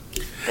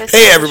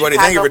Hey everybody,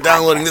 thank you for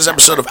downloading this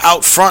episode of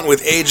OutFront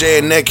with AJ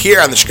and Nick here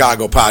on the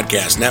Chicago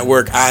Podcast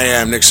Network. I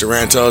am Nick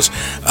Sorrentos,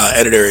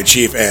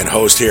 editor-in-chief and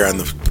host here on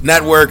the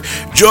network,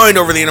 joined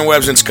over the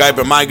interwebs and Skype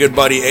by my good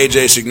buddy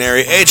AJ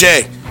Signeri.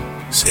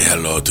 AJ, say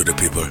hello to the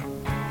people.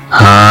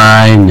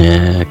 Hi,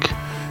 Nick.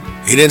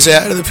 He didn't say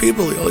hi to the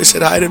people, he only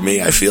said hi to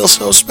me. I feel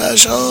so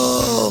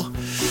special.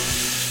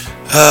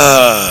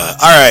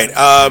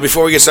 Alright,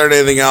 before we get started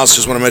anything else,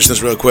 just want to mention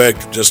this real quick.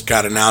 Just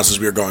got announced as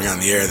we were going on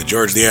the air that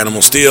George the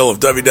Animal Steele of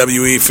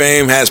WWE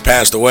fame has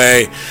passed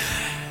away.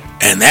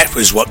 And that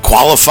was what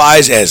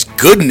qualifies as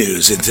good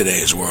news in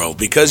today's world.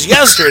 Because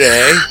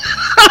yesterday,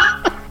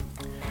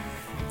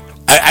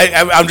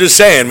 I'm just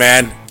saying,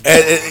 man.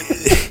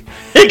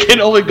 It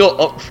can only go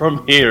up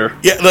from here.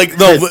 Yeah, like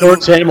no.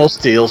 George Animal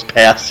Steele's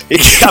passing.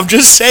 I'm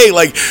just saying,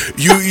 like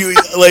you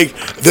like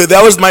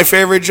that was my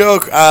favorite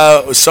joke.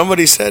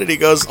 Somebody said it. He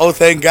goes, "Oh,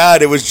 thank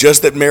God, it was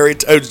just that Mary."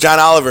 John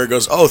Oliver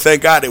goes, "Oh,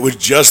 thank God, it was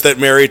just that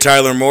Mary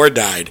Tyler Moore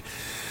died."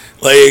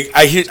 Like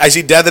I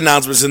see death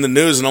announcements in the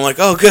news, and I'm like,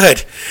 "Oh,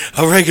 good,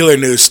 a regular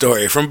news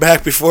story from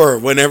back before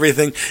when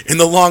everything in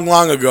the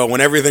long ago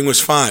when everything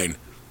was fine."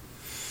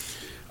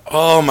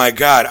 Oh my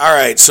God! All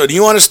right, so do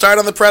you want to start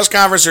on the press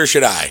conference or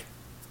should I?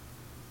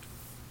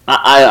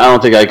 I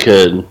don't think I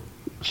could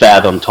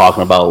fathom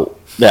talking about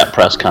that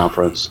press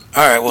conference.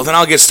 All right, well, then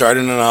I'll get started,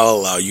 and I'll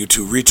allow you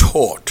to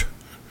retort.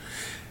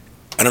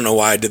 I don't know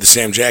why I did the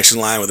Sam Jackson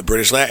line with a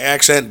British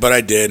accent, but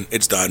I did.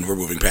 It's done. We're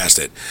moving past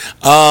it.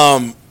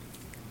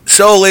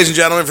 So, ladies and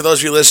gentlemen, for those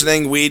of you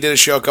listening, we did a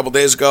show a couple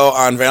days ago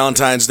on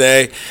Valentine's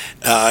Day.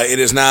 It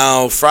is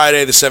now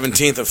Friday, the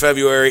 17th of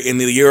February in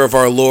the year of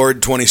our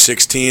Lord,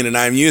 2016, and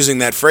I'm using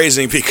that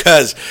phrasing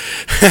because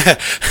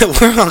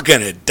we're all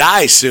going to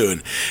die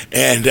soon,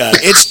 and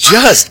it's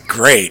just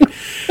great.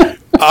 We're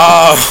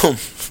all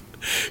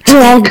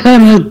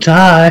going to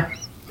die.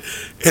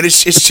 And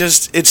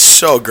it's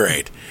so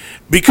great.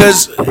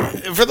 Because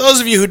for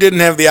those of you who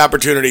didn't have the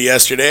opportunity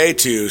yesterday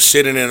to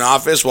sit in an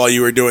office while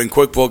you were doing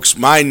QuickBooks,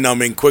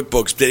 mind-numbing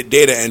QuickBooks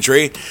data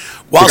entry,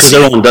 because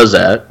everyone does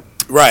that,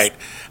 right?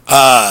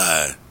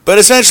 But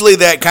essentially,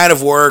 that kind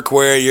of work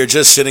where you're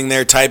just sitting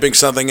there typing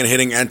something and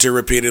hitting enter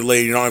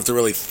repeatedly, you don't have to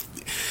really.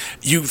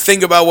 You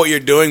think about what you're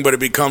doing, but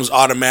it becomes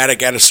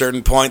automatic at a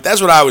certain point.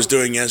 That's what I was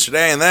doing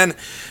yesterday. And then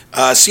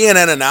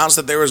CNN announced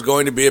that there was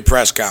going to be a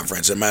press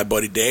conference. And my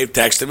buddy Dave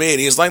texted me,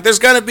 and he's like, there's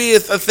going to be a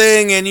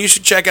thing, and you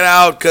should check it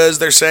out because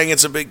they're saying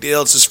it's a big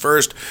deal. It's his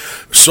first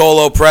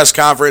solo press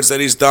conference that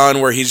he's done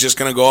where he's just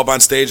going to go up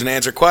on stage and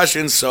answer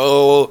questions.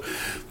 So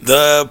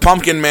the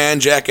Pumpkin Man,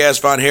 Jackass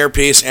Von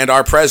Hairpiece, and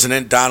our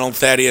president, Donald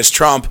Thaddeus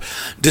Trump,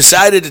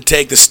 decided to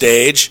take the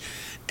stage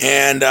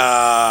and,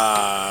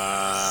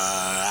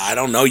 I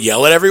don't know,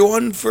 yell at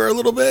everyone for a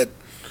little bit.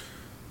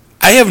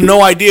 I have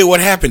no idea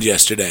what happened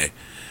yesterday.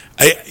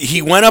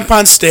 He went up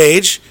on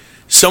stage,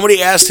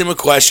 somebody asked him a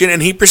question,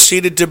 and he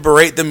proceeded to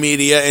berate the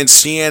media and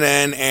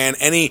CNN and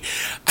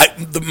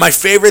my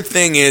favorite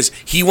thing is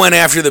he went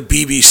after the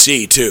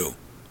BBC, too.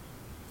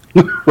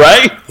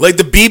 Right? Like,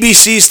 the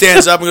BBC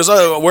stands up and goes,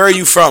 oh, where are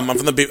you from? I'm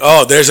from the BBC.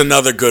 Oh, there's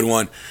another good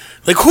one.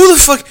 Like, who the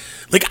fuck?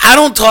 Like, I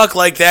don't talk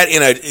like that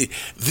in a...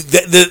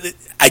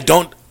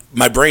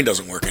 My brain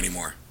doesn't work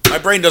anymore. My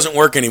brain doesn't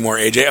work anymore,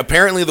 AJ.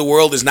 Apparently the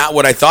world is not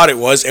what I thought it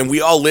was, and we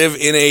all live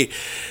in a...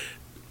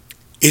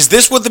 Is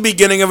this what the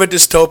beginning of a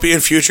dystopian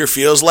future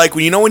feels like?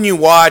 When you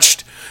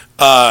watched,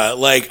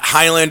 like,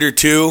 Highlander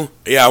 2?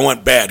 Yeah, I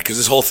went bad, because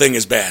this whole thing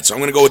is bad. So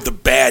I'm going to go with the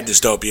bad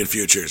dystopian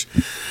futures.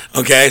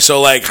 Okay, so,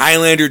 like,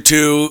 Highlander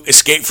 2,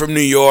 Escape from New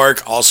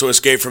York, also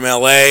Escape from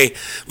L.A.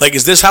 Like,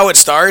 is this how it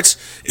starts?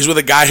 Is with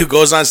a guy who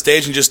goes on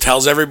stage and just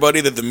tells everybody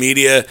that the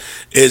media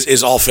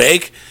is all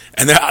fake?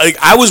 And like,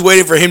 I was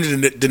waiting for him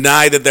to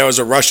deny that there was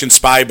a Russian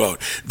spy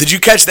boat. Did you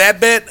catch that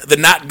bit? The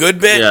not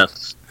good bit?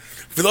 Yes.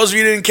 For those of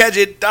you who didn't catch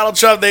it, Donald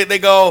Trump, they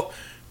go,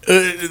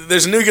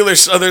 there's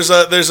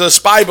a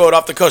spy boat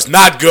off the coast.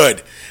 Not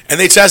good. And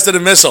they tested a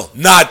missile.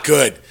 Not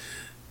good.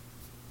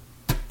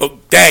 Oh,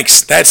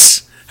 thanks.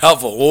 That's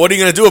helpful. Well, what are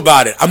you going to do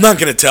about it? I'm not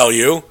going to tell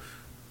you.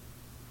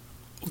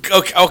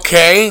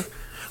 Okay.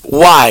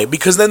 Why?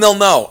 Because then they'll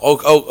know.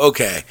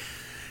 Okay.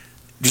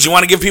 Did you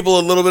want to give people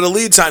a little bit of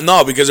lead time?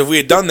 No, because if we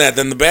had done that,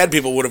 then the bad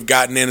people would have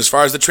gotten in as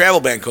far as the travel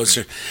ban goes.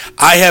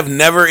 I have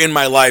never in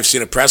my life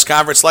seen a press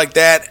conference like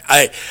that.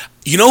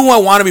 You know who I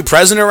want to be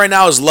president right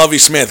now is Lovie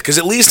Smith, because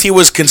at least he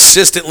was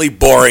consistently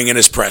boring in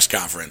his press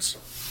conference.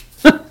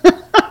 What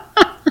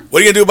are you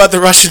going to do about the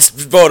Russian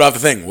boat off the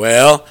thing?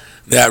 Well,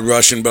 that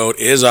Russian boat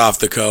is off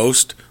the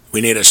coast. We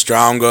need a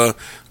stronger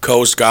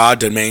Coast Guard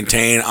to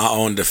maintain our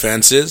own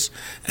defenses.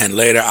 And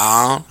later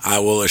on, I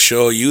will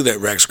assure you that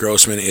Rex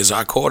Grossman is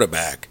our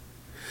quarterback.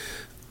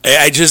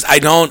 I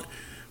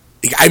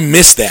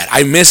miss that.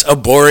 I miss a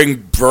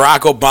boring Barack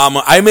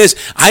Obama.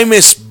 I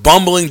miss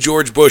bumbling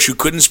George Bush, who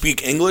couldn't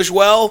speak English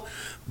well,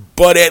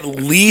 but at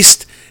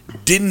least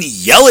didn't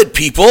yell at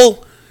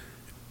people.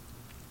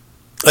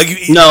 Like,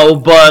 no,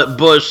 but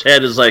Bush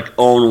had his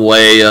own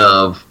way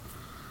of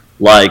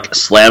like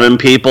slamming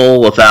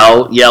people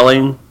without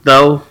yelling,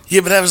 though.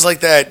 Yeah, but that was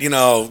like that,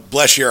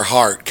 bless your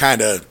heart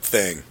kind of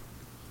thing.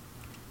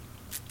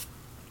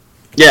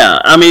 Yeah,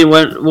 I mean,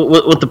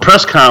 with the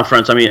press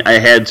conference, I mean, I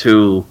had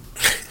to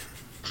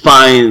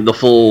find the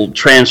full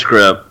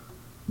transcript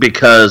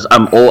because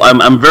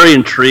I'm very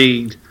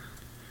intrigued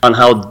on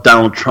how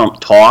Donald Trump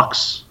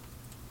talks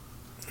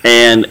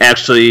and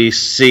actually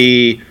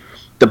see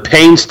the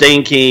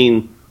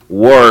painstaking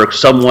work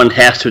someone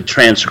has to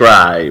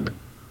transcribe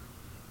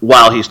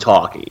while he's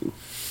talking.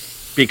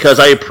 Because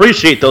I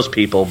appreciate those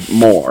people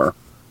more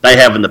than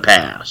I have in the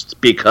past.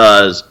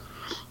 Because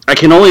I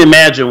can only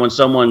imagine when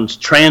someone's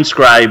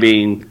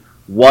transcribing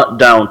what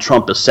Donald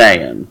Trump is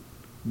saying.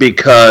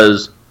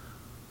 Because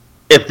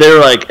if they're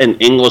like an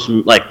English,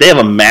 like they have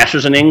a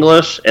master's in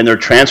English and they're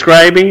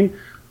transcribing,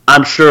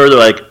 I'm sure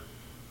they're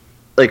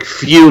like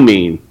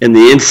fuming in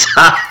the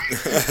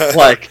inside.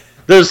 Like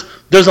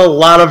there's a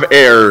lot of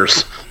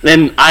errors,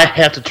 and I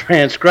have to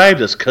transcribe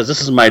this because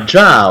this is my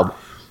job.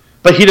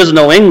 But he doesn't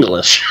know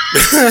English.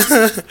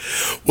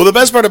 Well, the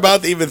best part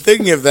about even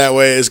thinking of that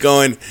way is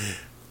going,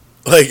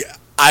 like,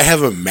 I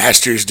have a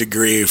master's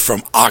degree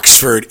from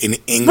Oxford in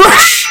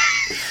English.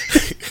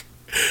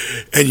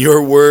 And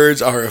your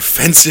words are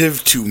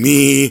offensive to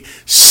me,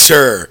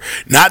 sir.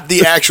 Not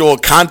the actual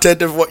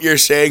content of what you're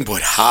saying,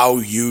 but how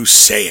you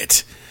say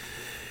it.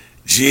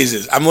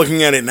 Jesus, I'm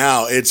looking at it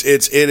now. This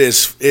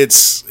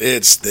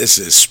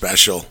is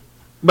special.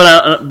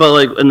 But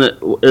like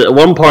at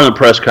one part of the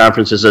press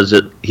conference,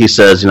 he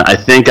says, I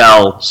think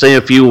I'll say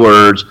a few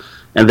words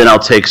and then I'll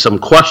take some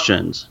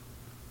questions.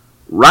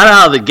 Right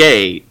out of the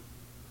gate,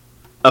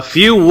 a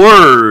few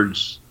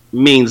words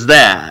means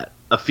that.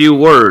 A few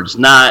words,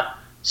 not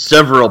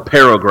several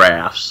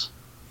paragraphs.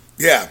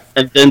 Yeah.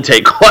 And then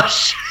take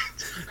questions.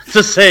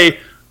 To say,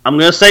 I'm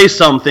going to say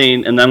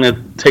something and then I'm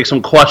going to take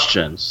some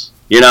questions,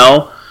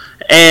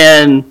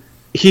 And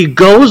he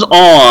goes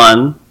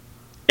on,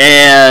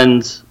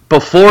 and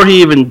before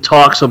he even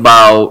talks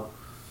about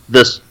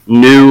this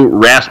new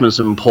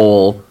Rasmussen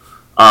poll,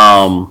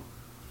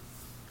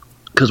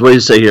 because what do you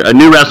say here? A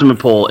new Rasmussen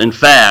poll, in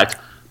fact,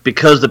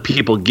 because the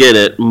people get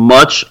it,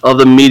 much of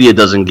the media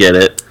doesn't get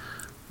it.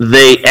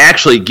 They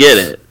actually get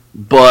it,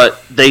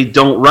 but they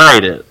don't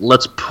write it.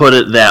 Let's put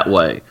it that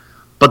way.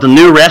 But the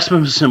new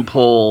Rasmussen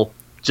poll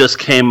just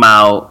came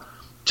out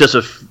just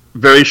a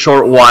very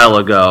short while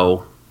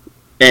ago,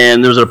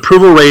 and there's an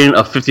approval rating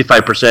of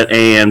 55%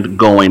 and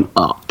going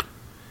up.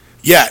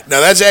 Yeah, now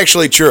that's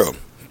actually true,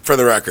 for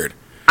the record.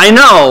 I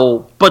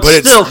know, but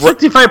still,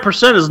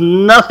 55% is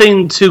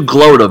nothing to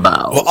gloat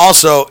about. Well,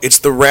 also, it's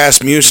the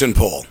Rasmussen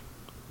poll.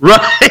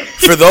 Right.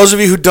 For those of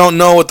you who don't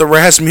know what the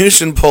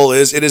Rasmussen poll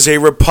is, it is a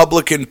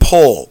Republican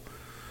poll.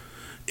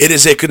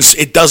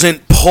 It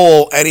doesn't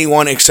poll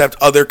anyone except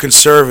other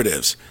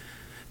conservatives.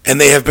 And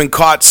they have been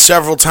caught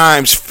several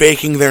times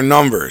faking their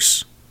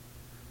numbers.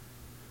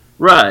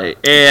 Right.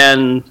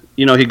 And,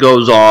 he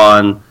goes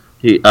on.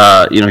 He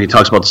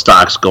talks about the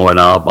stocks going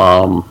up.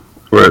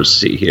 Let's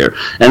see here.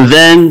 And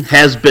then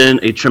has been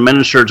a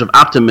tremendous surge of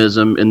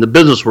optimism in the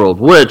business world,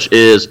 which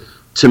is,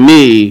 to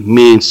me,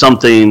 means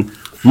something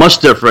much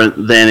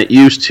different than it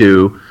used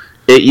to.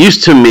 It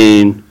used to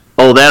mean,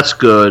 oh, that's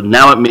good.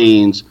 Now it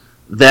means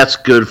that's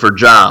good for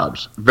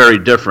jobs. Very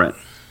different.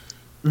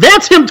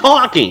 That's him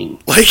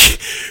talking. Like,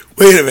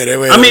 wait a minute.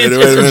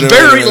 It's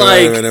very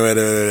like.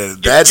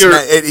 That's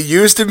not, it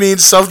used to mean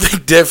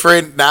something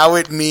different. Now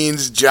it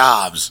means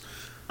jobs.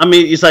 I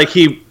mean, it's like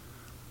he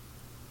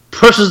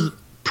presses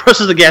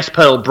the gas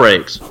pedal,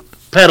 brakes,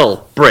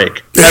 pedal,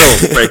 brake.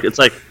 It's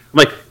like,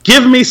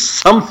 give me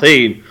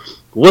something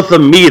with a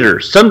meter.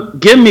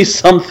 Give me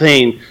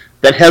something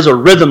that has a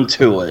rhythm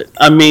to it.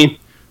 I mean,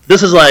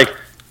 this is like,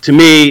 to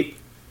me,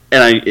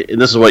 and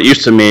this is what it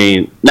used to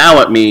mean.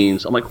 Now it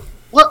means, I'm like,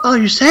 what are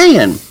you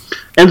saying?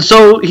 And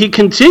so he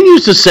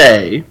continues to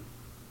say,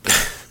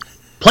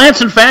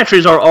 plants and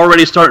factories are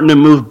already starting to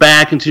move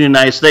back into the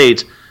United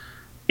States,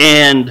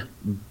 and,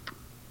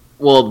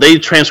 well, they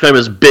transcribe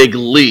as big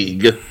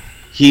league.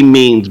 He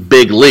means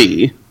big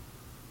Lee.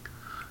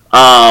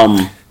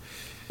 Well,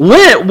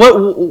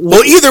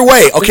 either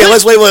way, okay,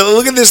 let's wait.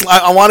 Look at this.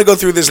 I want to go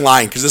through this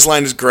line because this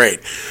line is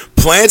great.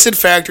 Plants and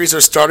factories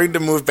are starting to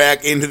move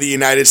back into the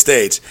United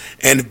States.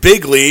 And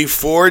bigly,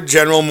 Ford,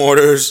 General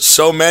Motors,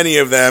 so many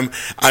of them,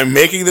 I'm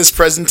making this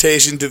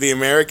presentation to the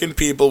American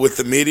people with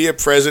the media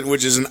present,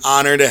 which is an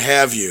honor to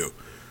have you.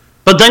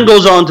 But then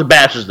goes on to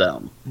bashes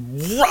them.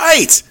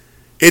 Right.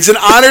 It's an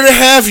honor to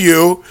have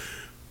you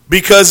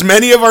because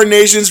many of our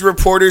nation's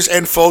reporters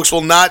and folks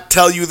will not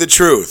tell you the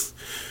truth.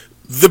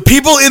 The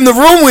people in the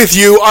room with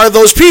you are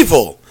those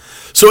people.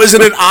 So is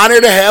it an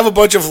honor to have a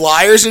bunch of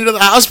liars into the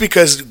house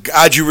because,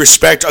 God, you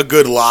respect a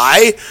good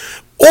lie?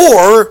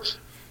 Or,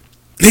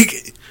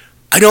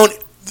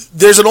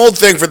 there's an old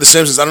thing for The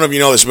Simpsons. I don't know if you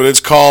know this, but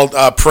it's called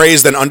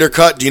praise then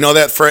undercut. Do you know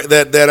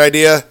that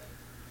idea?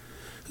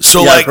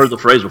 So I've heard the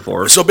phrase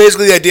before. So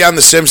basically the idea on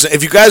The Simpsons,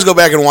 if you guys go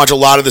back and watch a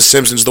lot of The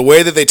Simpsons, the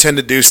way that they tend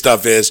to do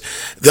stuff is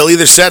they'll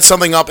either set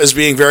something up as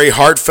being very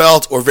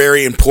heartfelt or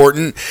very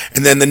important,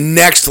 and then the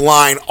next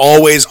line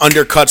always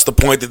undercuts the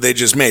point that they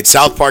just made.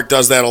 South Park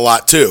does that a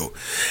lot too.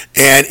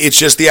 And it's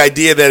just the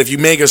idea that if you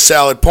make a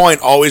solid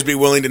point, always be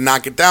willing to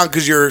knock it down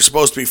because you're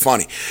supposed to be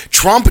funny.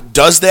 Trump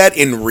does that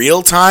in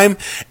real time,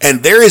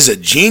 and there is a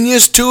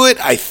genius to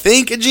it. I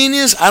think a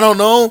genius. I don't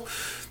know.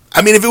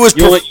 I mean, if it was...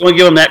 You want to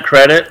give him that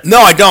credit? No,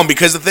 I don't,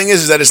 because the thing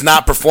is that it's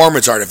not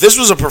performance art. If this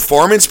was a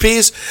performance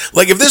piece,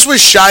 like if this was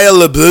Shia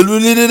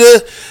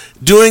LaBeouf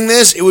doing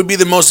this, it would be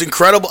the most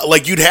incredible...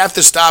 Like, you'd have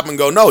to stop and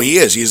go, no, he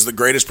is. He's the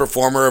greatest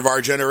performer of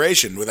our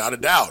generation, without a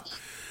doubt.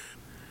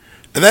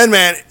 And then,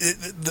 man,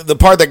 the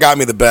part that got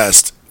me the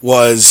best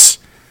was...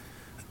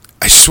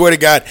 I swear to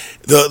God,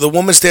 the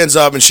woman stands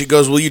up and she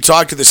goes, will you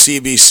talk to the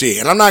CBC?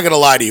 And I'm not going to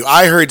lie to you.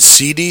 I heard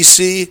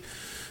CDC,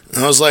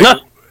 and I was like... No.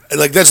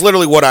 Like, that's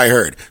literally what I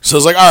heard. So I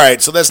was like, all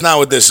right, so that's not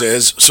what this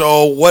is.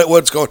 So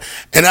what's going...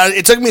 And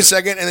it took me a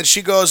second, and then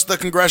she goes, the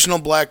Congressional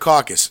Black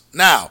Caucus.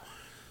 Now,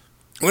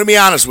 I'm going to be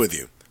honest with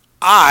you.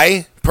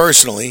 I,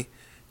 personally,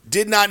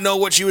 did not know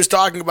what she was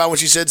talking about when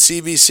she said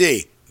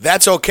CBC.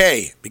 That's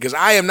okay, because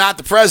I am not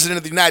the president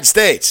of the United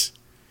States.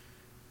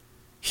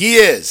 He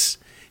is.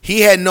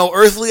 He had no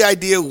earthly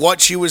idea what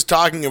she was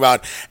talking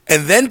about,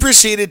 and then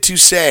proceeded to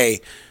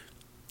say,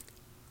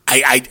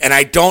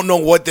 I don't know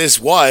what this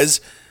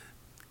was...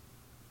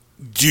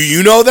 Do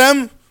you know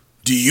them?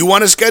 Do you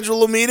want to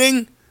schedule a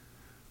meeting?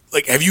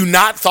 Like, have you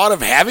not thought of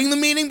having the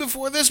meeting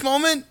before this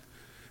moment?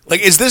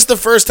 Like, is this the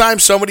first time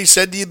somebody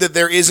said to you that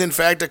there is, in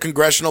fact, a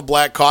Congressional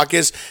Black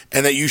Caucus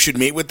and that you should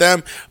meet with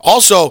them?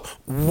 Also,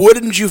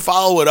 wouldn't you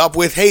follow it up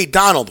with, hey,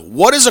 Donald,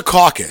 what is a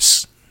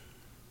caucus?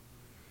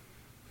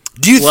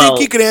 Do you think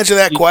you could answer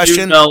that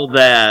question? You know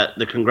that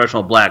the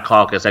Congressional Black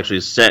Caucus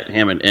actually sent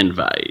him an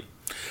invite.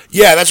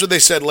 Yeah, that's what they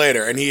said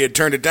later, and he had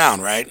turned it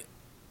down, right?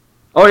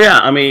 Oh, yeah,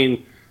 I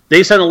mean...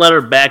 They sent a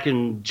letter back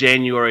in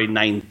January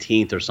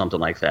 19th or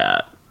something like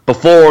that,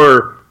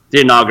 before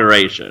the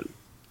inauguration.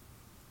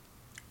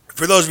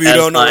 For those of you who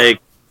don't know... Like,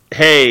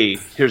 hey,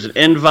 here's an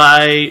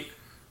invite.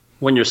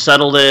 When you're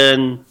settled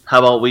in, how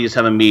about we just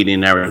have a meeting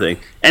and everything?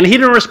 And he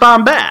didn't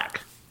respond back.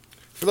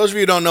 For those of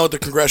you who don't know what the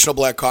Congressional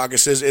Black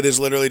Caucus is, it is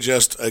literally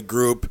just a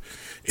group.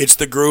 It's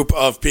the group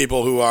of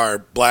people who are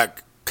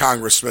black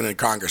congressmen and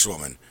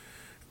congresswomen.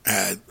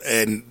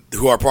 And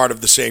who are part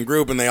of the same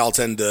group, and they all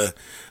tend to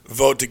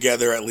vote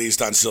together at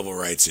least on civil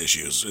rights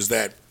issues. Is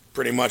that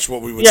pretty much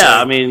what we would say? Yeah,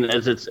 I mean,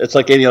 it's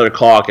like any other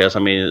caucus. I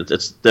mean,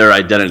 it's their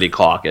identity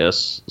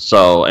caucus.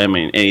 So, I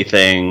mean,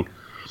 anything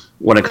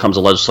when it comes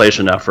to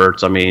legislation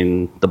efforts, I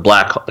mean, the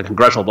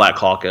Congressional Black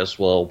Caucus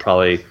will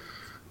probably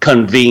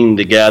convene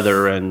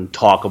together and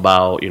talk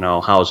about,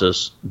 how does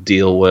this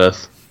deal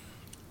with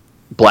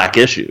black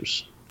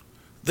issues.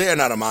 They are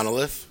not a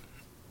monolith.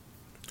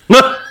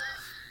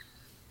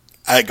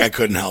 I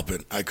couldn't help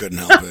it.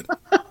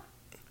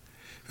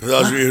 For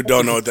those of you who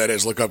don't know what that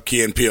is, look up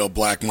Key and Peele,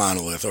 Black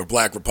Monolith, or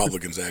Black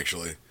Republicans,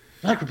 actually.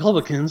 Black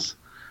Republicans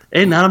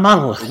ain't not a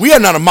monolith. We are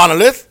not a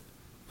monolith.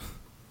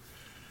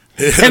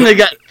 And they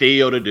got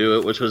Theo to do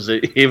it, which was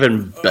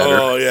even better.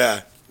 Oh,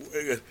 yeah.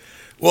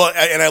 Well,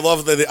 and I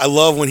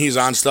love when he's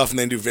on stuff and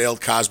they do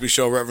veiled Cosby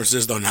Show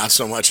references, though not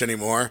so much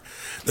anymore.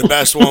 The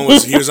best one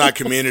was he was on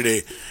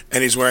Community,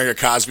 and he's wearing a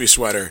Cosby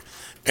sweater.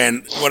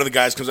 And one of the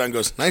guys comes out and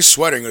goes, nice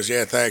sweater. And goes,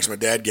 yeah, thanks. My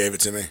dad gave it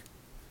to me.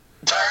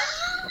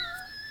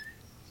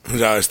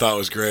 Which I always thought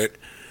was great.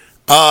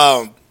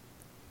 I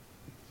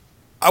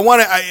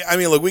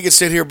mean, look, we could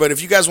sit here, but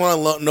if you guys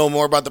want to know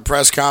more about the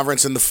press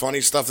conference and the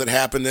funny stuff that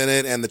happened in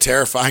it and the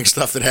terrifying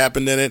stuff that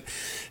happened in it,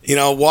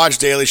 watch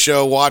Daily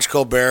Show, watch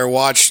Colbert,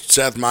 watch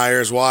Seth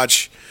Meyers,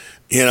 watch,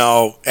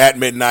 At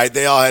Midnight.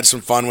 They all had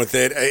some fun with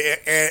it.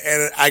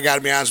 And I got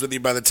to be honest with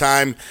you, by the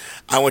time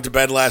I went to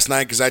bed last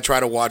night, because I try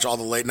to watch all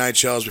the late night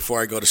shows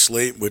before I go to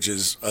sleep, which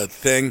is a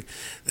thing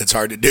that's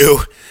hard to do.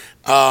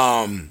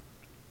 I'm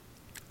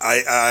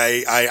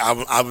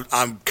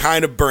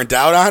kind of burnt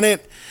out on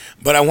it,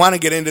 but I want to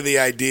get into the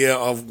idea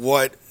of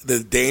what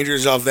the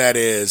dangers of that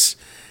is.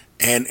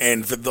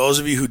 And for those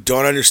of you who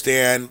don't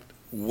understand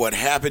what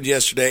happened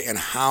yesterday and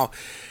how,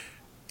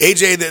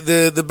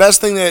 AJ, the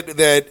best thing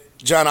that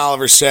John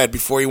Oliver said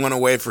before he went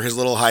away for his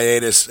little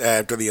hiatus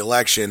after the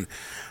election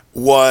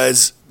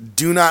was,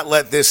 do not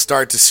let this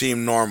start to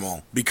seem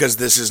normal, because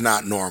this is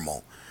not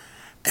normal.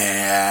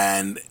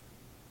 And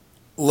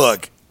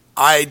look,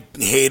 I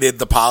hated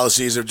the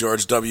policies of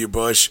George W.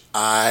 Bush.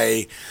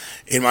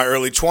 In my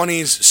early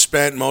 20s,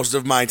 spent most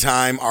of my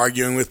time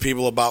arguing with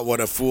people about what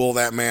a fool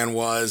that man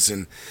was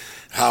and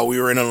how we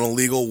were in an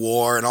illegal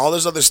war and all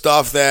this other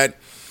stuff that,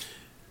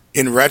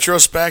 in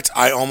retrospect,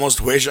 I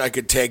almost wish I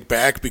could take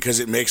back,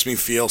 because it makes me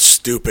feel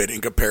stupid in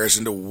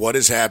comparison to what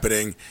is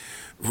happening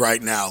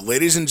right now.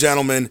 Ladies and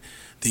gentlemen,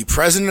 the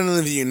President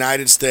of the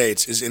United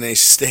States is in a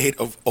state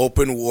of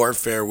open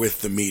warfare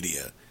with the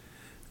media.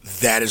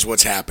 That is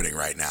what's happening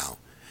right now.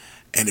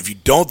 And if you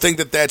don't think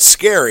that that's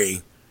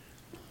scary,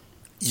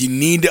 you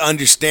need to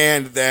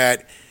understand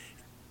that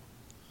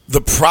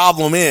The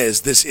problem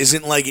is, this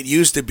isn't like it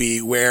used to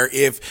be, where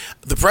if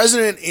the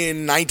president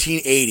in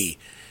 1980,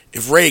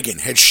 if Reagan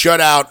had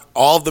shut out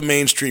all of the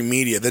mainstream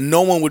media, then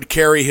no one would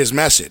carry his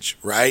message,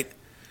 right?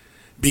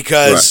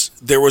 Because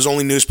there was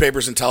only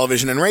newspapers and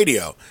television and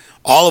radio,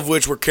 all of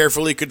which were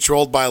carefully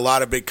controlled by a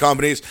lot of big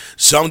companies,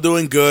 some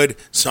doing good,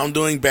 some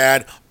doing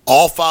bad,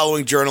 all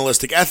following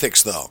journalistic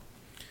ethics, though.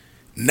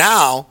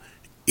 Now,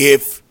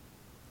 if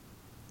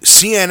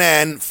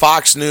CNN,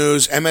 Fox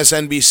News,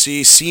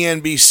 MSNBC,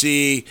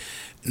 CNBC,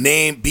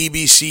 name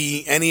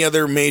BBC, any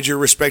other major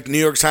respected New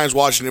York Times,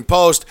 Washington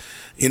Post,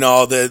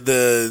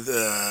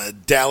 the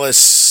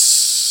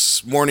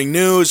Dallas Morning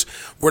News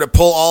were to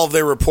pull all of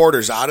their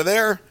reporters out of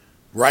there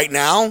right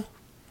now,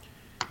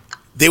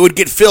 they would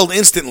get filled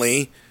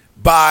instantly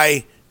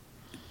by,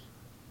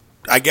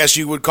 I guess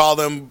you would call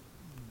them,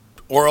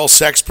 oral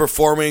sex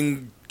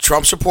performing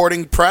Trump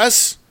supporting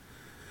press,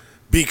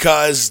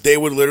 because they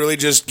would literally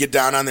just get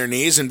down on their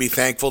knees and be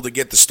thankful to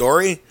get the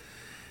story.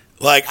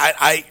 Like,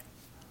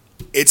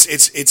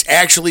 it's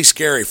actually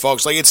scary,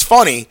 folks. Like, it's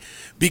funny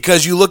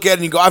because you look at it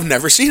and you go, I've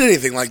never seen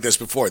anything like this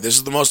before. This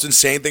is the most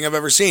insane thing I've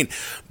ever seen.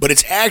 But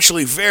it's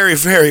actually very,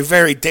 very,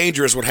 very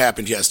dangerous what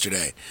happened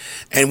yesterday.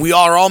 And we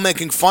are all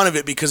making fun of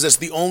it because that's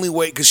the only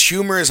way, because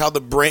humor is how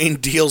the brain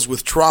deals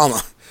with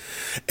trauma.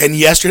 And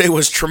yesterday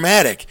was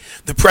traumatic.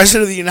 The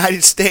President of the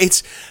United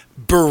States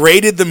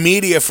berated the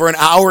media for an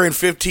hour and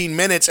 15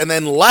 minutes and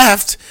then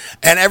left,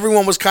 and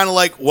everyone was kind of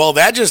like, well,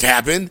 that just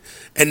happened,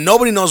 and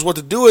nobody knows what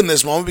to do in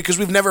this moment because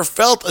we've never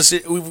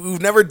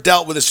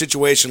dealt with a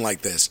situation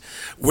like this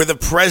where the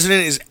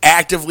president is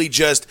actively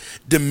just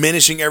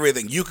diminishing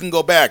everything. You can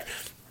go back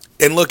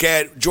and look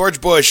at George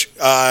Bush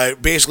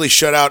basically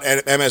shut out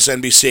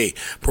MSNBC.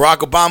 Barack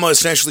Obama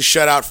essentially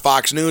shut out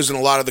Fox News and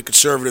a lot of the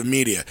conservative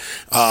media.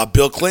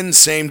 Bill Clinton,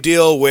 same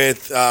deal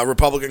with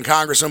Republican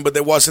congressman, but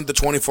there wasn't the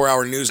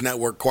 24-hour news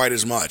network quite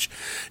as much.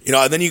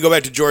 And then you go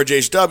back to George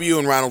H.W.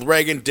 and Ronald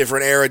Reagan,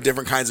 different era,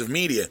 different kinds of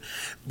media.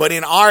 But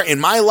in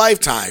my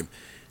lifetime,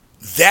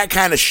 that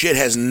kind of shit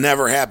has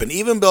never happened.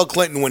 Even Bill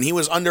Clinton, when he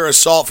was under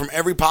assault from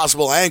every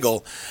possible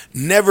angle,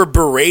 never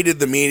berated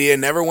the media,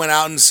 never went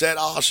out and said,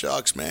 oh,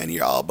 shucks, man,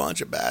 you're all a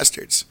bunch of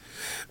bastards.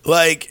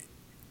 Like,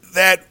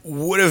 that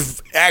would have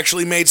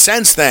actually made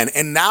sense then.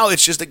 And now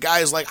it's just a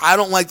guy who's like, I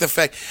don't like the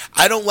fact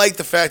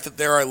that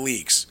there are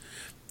leaks.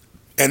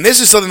 And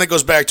this is something that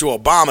goes back to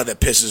Obama that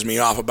pisses me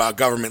off about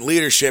government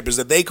leadership, is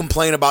that they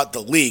complain about the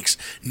leaks,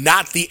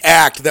 not the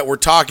act that we're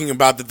talking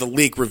about that the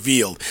leak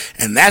revealed.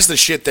 And that's the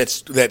shit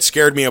that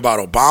scared me about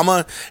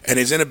Obama and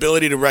his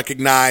inability to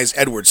recognize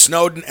Edward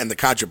Snowden and the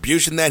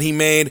contribution that he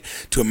made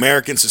to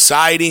American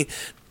society.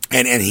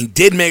 And he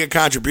did make a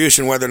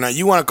contribution, whether or not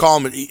you want to call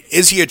him,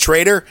 is he a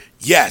traitor?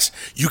 Yes.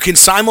 You can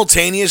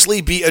simultaneously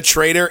be a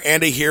traitor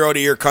and a hero to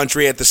your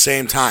country at the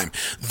same time.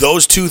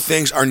 Those two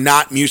things are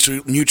not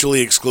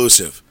mutually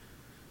exclusive.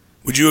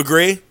 Would you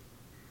agree?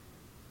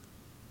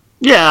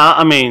 Yeah,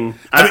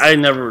 I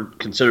never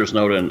consider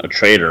Snowden a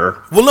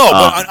traitor. Well, no,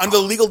 but under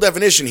the legal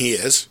definition, he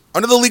is.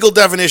 Under the legal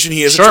definition,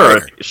 he is a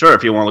traitor. Sure,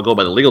 if you want to go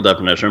by the legal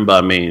definition,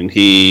 but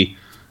he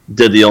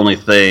did the only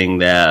thing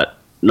that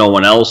no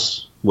one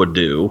else would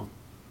do.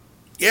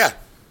 Yeah.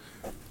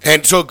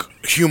 And took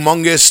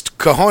humongous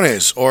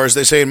cojones, or as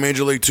they say in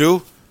Major League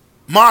 2,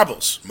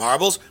 marbles. He's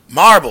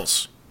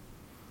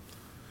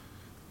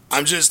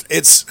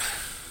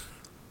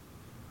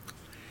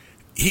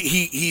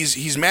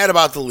mad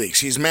about the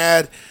leaks. He's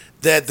mad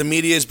that the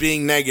media is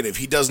being negative.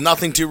 He does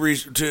nothing to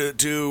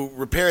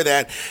repair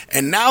that.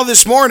 And now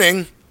this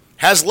morning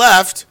has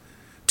left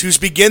to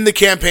begin the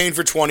campaign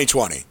for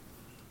 2020.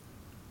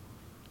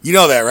 You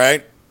know that,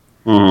 right?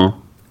 Mm-hmm.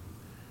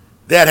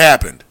 That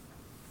happened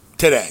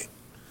today.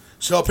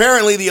 So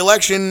apparently the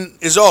election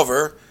is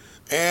over,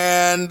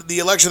 and the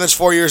election that's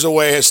 4 years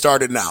away has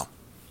started now.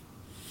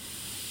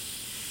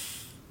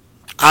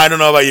 I don't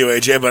know about you,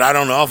 AJ, but I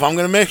don't know if I'm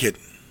going to make it.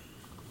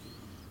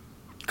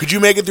 Could you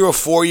make it through a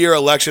 4-year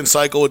election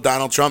cycle with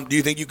Donald Trump? Do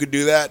you think you could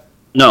do that?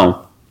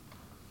 No.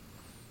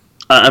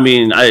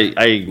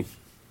 I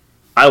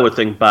would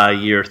think by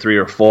year 3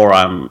 or 4,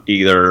 I'm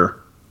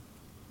either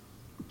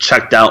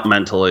checked out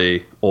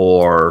mentally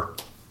or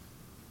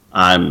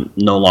I'm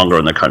no longer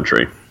in the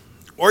country.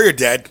 Or you're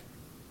dead.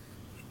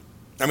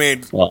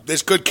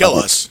 This could kill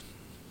us.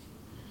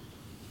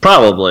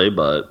 Probably,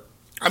 but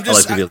I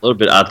like to be a little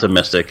bit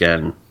optimistic.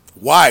 And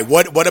why?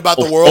 What about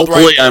the world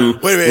hopefully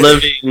I'm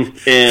living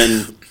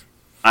in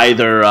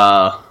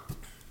either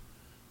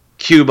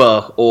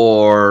Cuba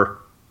or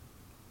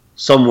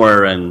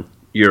somewhere in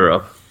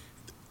Europe.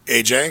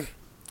 AJ,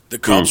 the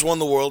Cubs won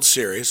the World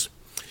Series.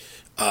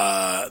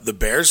 The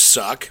Bears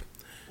suck.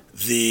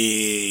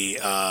 The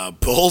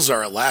Bulls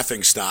are a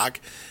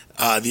laughingstock.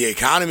 The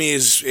economy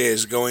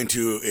is going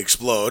to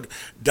explode.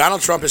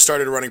 Donald Trump has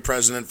started running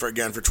president for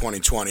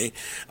 2020.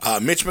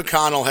 Mitch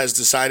McConnell has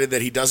decided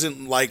that he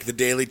doesn't like the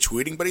daily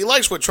tweeting, but he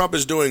likes what Trump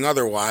is doing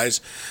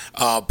otherwise.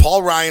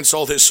 Paul Ryan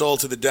sold his soul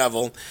to the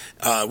devil,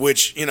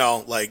 which,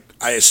 like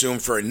I assume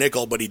for a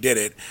nickel, but he did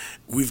it.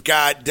 We've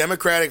got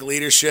Democratic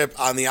leadership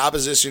on the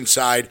opposition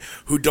side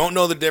who don't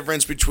know the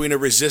difference between a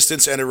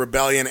resistance and a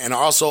rebellion and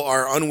also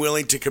are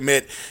unwilling to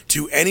commit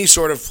to any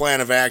sort of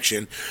plan of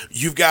action.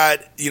 You've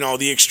got,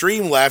 the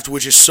extreme left,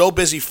 which is so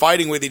busy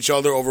fighting with each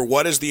other over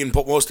what is the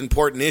most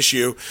important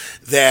issue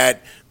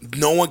that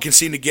no one can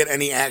seem to get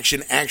any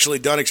action actually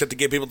done except to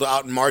get people to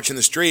out and march in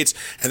the streets.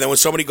 And then when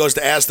somebody goes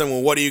to ask them,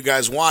 well, what do you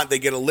guys want? They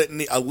get a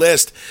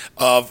list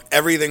of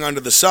everything under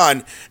the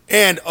sun.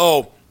 And,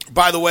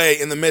 by the way,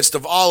 in the midst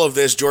of all of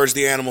this, George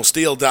the Animal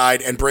Steel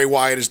died and Bray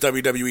Wyatt is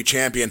WWE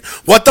champion.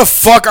 What the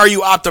fuck are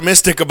you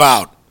optimistic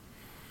about?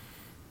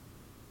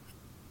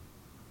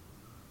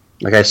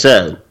 Like I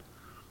said,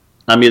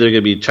 I'm either going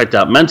to be checked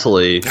out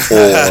mentally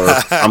or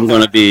I'm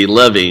going to be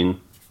living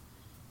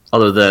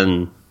other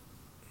than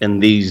in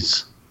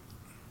these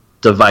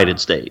divided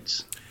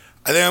states.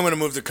 I think I'm going to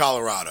move to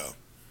Colorado.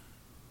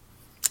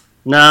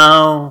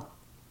 No.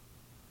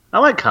 I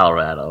like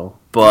Colorado,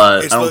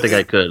 but I don't think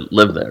I could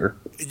live there.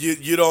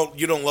 You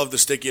don't love the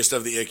stickiest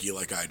of the icky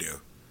like I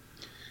do.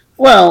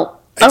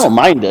 Well, I don't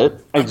mind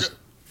it.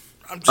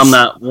 I'm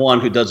not one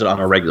who does it on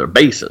a regular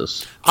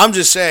basis. I'm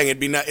just saying it'd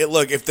be not.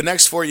 Look, if the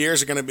next 4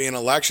 years are going to be an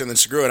election, then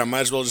screw it. I might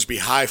as well just be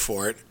high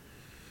for it.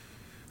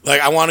 Like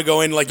I want to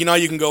go in. Like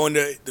you can go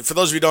into. For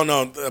those of you who don't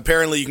know,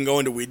 apparently you can go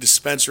into weed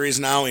dispensaries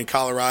now in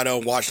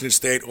Colorado, Washington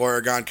State,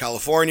 Oregon,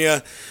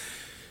 California.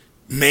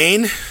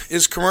 Maine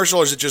is commercial,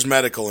 or is it just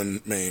medical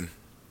in Maine?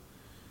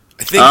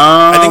 I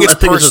think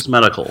it's just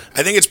medical.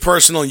 I think it's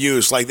personal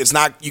use. Like it's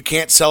not. You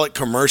can't sell it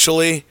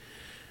commercially,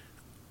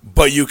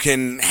 but you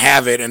can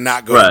have it and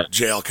not go to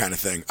jail, kind of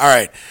thing. All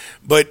right,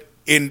 but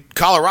in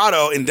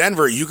Colorado, in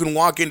Denver, you can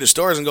walk into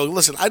stores and go,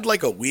 "Listen, I'd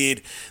like a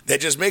weed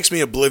that just makes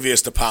me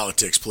oblivious to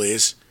politics,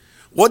 please.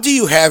 What do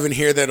you have in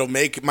here that'll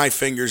make my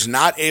fingers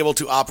not able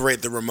to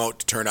operate the remote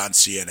to turn on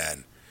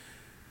CNN?"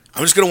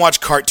 I'm just going to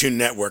watch Cartoon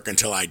Network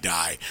until I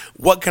die.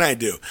 What can I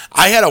do?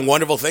 I had a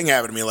wonderful thing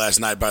happen to me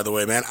last night, by the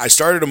way, man. I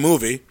started a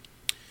movie,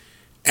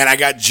 and I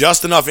got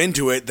just enough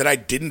into it that I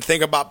didn't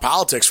think about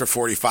politics for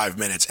 45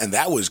 minutes, and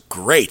that was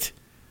great.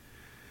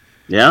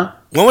 Yeah?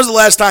 When was the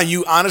last time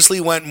you honestly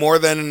went more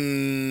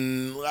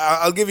than,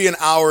 I'll give you an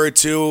hour or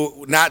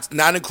two, not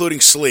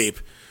including sleep,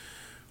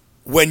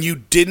 when you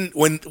didn't,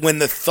 when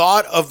the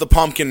thought of the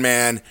Pumpkin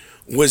Man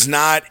was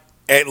not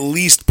at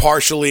least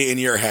partially in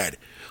your head?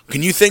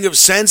 Can you think of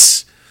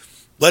since,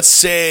 let's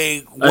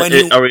say,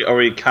 when are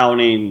we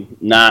counting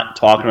not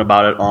talking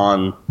about it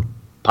on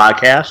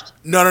podcast?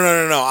 No.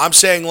 I'm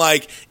saying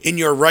like in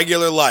your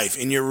regular life,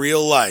 in your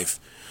real life,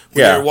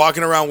 when you're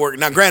walking around work.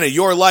 Now, granted,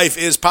 your life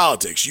is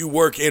politics. You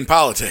work in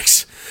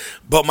politics.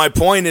 But my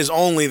point is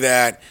only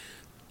that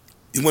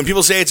when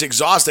people say it's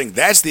exhausting,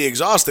 that's the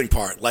exhausting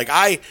part. Like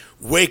I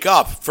wake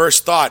up,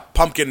 first thought,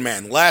 Pumpkin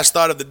Man. Last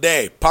thought of the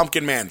day,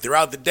 Pumpkin Man.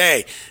 Throughout the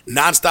day,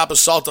 nonstop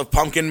assault of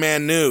Pumpkin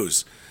Man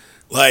news.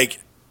 Like,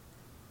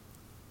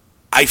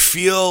 I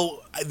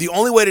feel the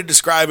only way to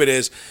describe it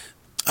is,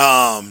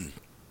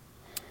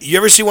 you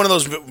ever see one of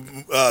those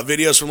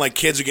videos from like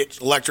kids who get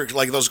electric,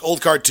 like those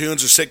old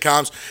cartoons or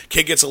sitcoms?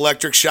 Kid gets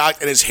electric shocked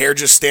and his hair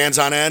just stands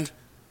on end.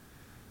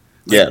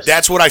 Yes,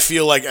 that's what I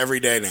feel like every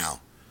day now,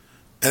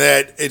 and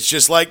that it's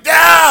just like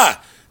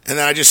ah, and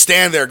then I just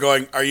stand there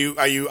going, "Are you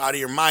out of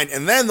your mind?"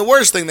 And then the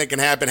worst thing that can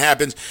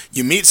happens.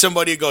 You meet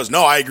somebody who goes,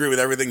 "No, I agree with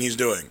everything he's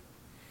doing,"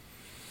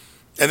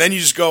 and then you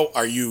just go,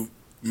 "Are you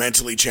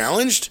mentally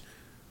challenged?"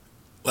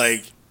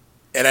 Like,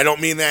 and I don't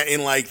mean that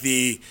in like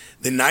the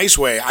nice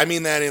way. I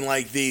mean that in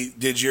like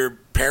did your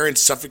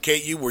parents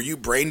suffocate you? Were you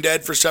brain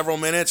dead for several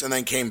minutes and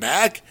then came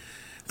back?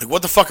 Like,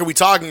 what the fuck are we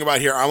talking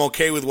about here? I'm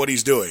okay with what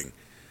he's doing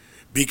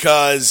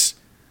because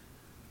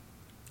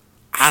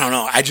I don't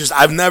know.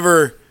 I've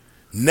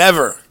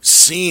never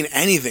seen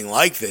anything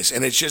like this,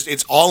 and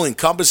it's all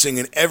encompassing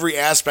in every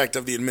aspect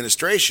of the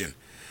administration.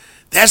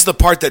 That's the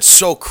part that's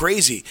so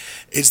crazy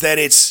is that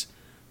it's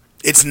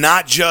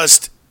not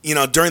just,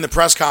 during the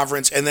press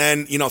conference and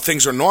then,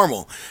 things are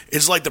normal.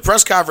 It's like the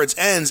press conference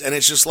ends and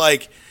it's just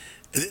like,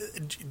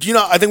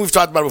 I think we've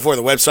talked about it before,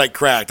 the website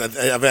Cracked.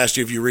 I've asked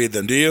you if you read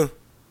them. Do you?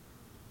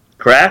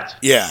 Cracked?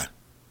 Yeah.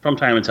 From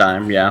time to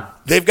time, yeah.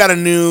 They've got a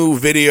new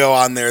video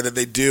on there that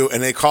they do,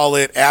 and they call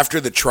it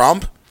After the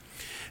Trump.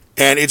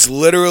 And it's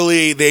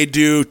literally, they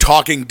do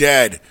Talking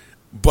Dead,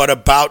 but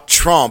about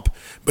Trump,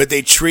 but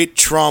they treat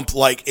Trump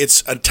like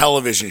it's a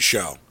television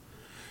show.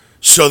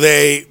 So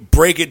they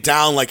break it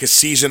down like a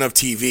season of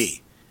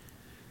TV.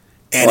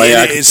 And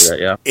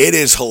it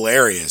is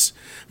hilarious.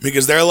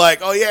 Because they're like,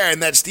 oh yeah,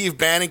 and that Steve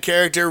Bannon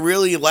character,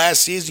 really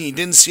last season you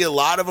didn't see a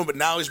lot of him, but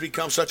now he's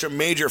become such a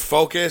major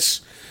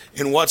focus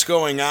in what's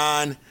going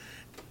on.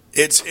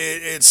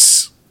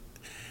 The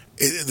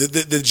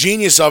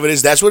genius of it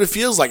is that's what it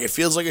feels like. It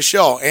feels like a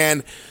show.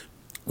 And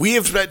We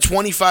have spent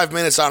 25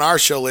 minutes on our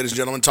show, ladies and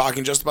gentlemen,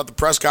 talking just about the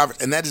press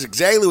conference, and that is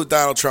exactly what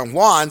Donald Trump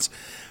wants,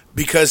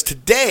 because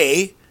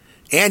today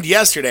and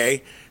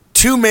yesterday,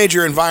 2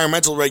 major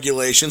environmental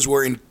regulations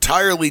were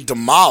entirely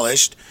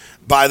demolished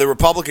by the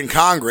Republican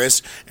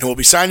Congress and will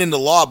be signed into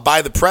law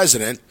by the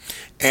president,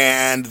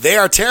 and they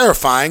are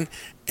terrifying,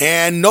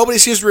 and nobody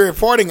seems to be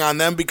reporting on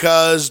them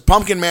because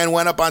Pumpkin Man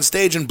went up on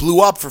stage and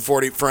blew up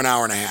for an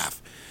hour and a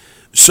half.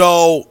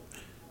 So,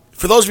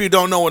 for those of you who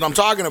don't know what I'm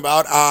talking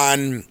about,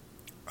 on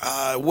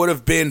would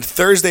have been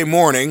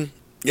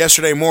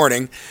yesterday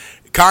morning,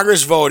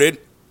 Congress voted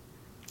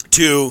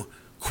to,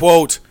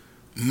 quote,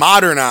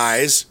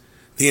 modernize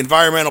the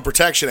Environmental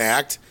Protection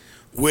Act,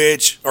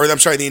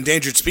 the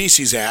Endangered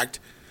Species Act,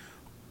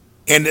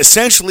 and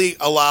essentially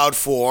allowed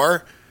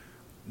for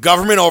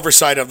government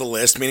oversight of the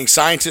list, meaning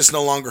scientists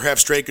no longer have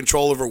straight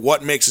control over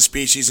what makes a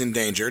species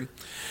endangered.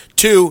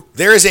 2,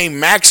 there is a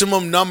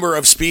maximum number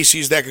of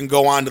species that can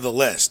go onto the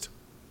list.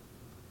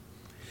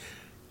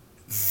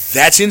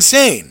 That's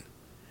insane,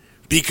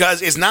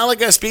 because it's not like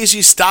a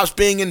species stops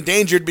being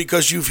endangered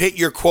because you've hit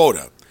your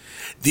quota.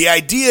 The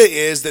idea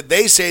is that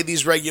they say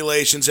these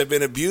regulations have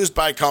been abused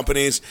by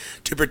companies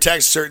to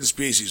protect certain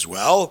species.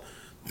 Well,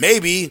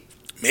 maybe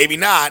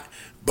not,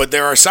 but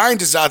there are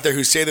scientists out there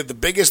who say that the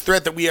biggest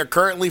threat that we are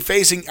currently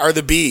facing are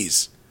the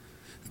bees.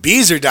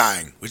 Bees are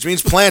dying, which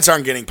means plants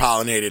aren't getting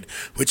pollinated,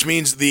 which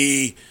means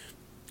the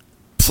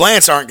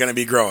plants aren't going to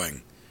be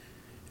growing.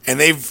 And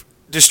they've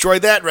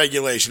destroyed that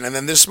regulation. And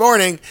then this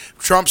morning,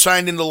 Trump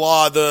signed into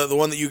law the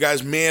one that you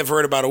guys may have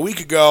heard about a week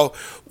ago,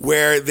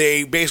 where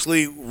they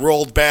basically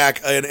rolled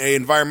back an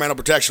environmental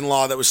protection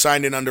law that was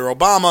signed in under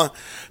Obama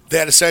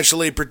that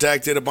essentially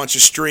protected a bunch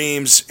of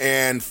streams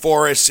and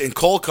forests in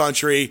coal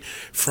country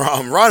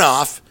from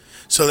runoff,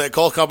 so that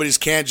coal companies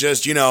can't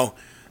just,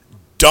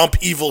 dump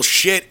evil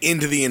shit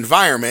into the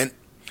environment.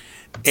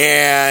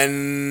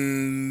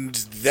 And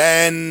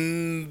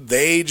then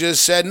they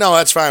just said, no,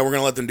 that's fine. We're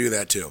going to let them do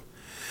that too.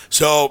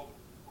 So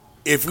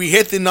if we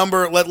hit the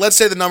number, let's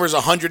say the number is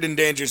 100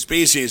 endangered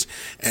species,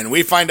 and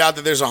we find out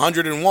that there's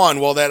 101,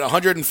 well, that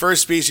 101st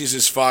species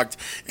is fucked.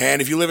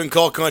 And if you live in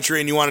coal country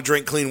and you want to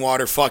drink clean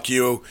water, fuck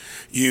you.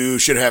 You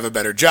should have a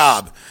better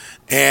job.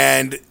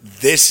 And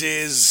this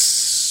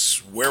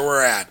is where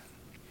we're at.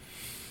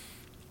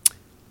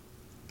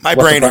 My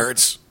brain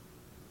hurts.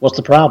 What's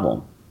the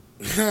problem?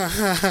 What's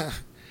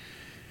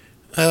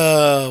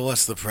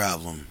the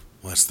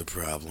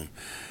problem?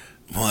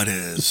 What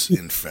is,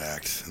 in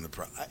fact, the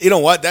problem? You know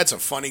what? That's a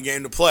funny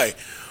game to play.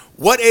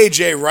 What,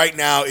 AJ, right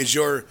now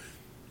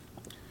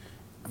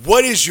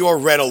what is your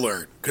red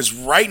alert? Because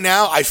right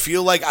now I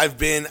feel like I've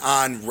been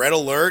on red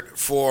alert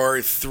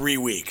for 3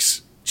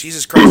 weeks.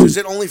 Jesus Christ, is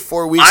it only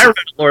 4 weeks? My red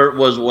alert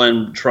was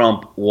when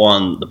Trump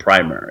won the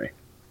primary.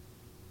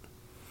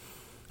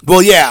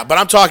 Well, yeah, but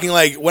I'm talking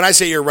like, when I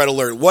say your red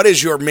alert, what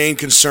is your main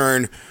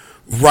concern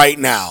right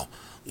now?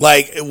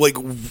 Like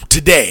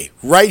today,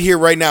 right here,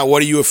 right now,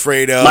 what are you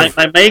afraid of? My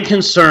main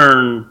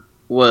concern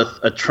with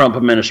a Trump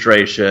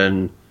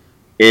administration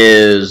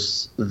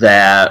is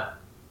that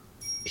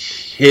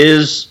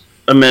his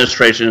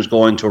administration is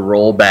going to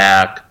roll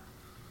back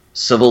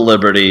civil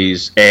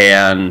liberties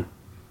and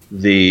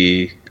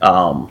the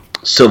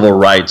civil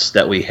rights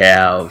that we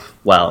have.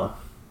 Well,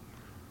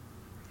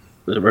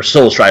 we're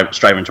still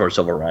striving towards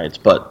civil rights,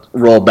 but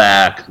roll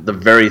back the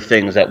very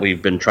things that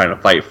we've been trying to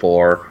fight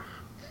for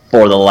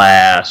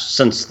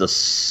since the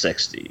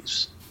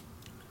 60s.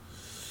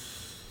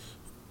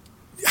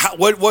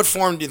 What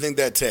form do you think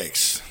that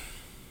takes?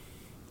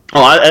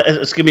 Oh,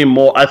 it's going to be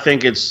more. I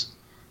think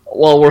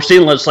we're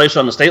seeing legislation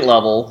on the state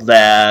level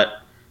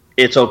that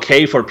it's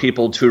okay for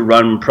people to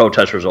run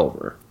protesters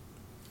over.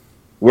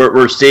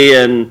 We're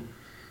seeing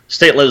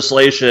state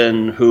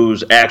legislation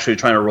who's actually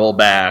trying to roll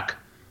back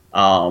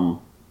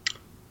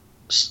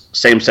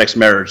same-sex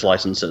marriage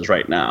licenses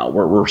right now.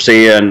 We're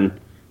seeing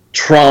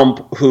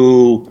Trump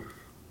who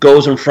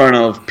goes in front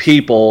of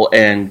people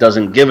and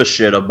doesn't give a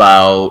shit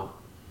about,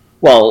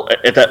 well,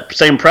 at that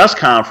same press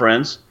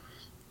conference,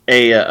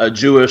 a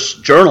Jewish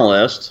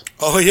journalist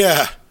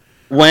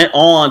went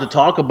on to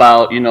talk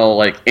about,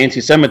 like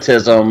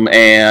anti-Semitism,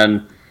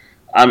 and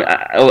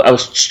I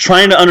was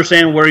trying to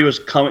understand where he was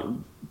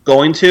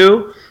going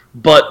to,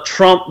 but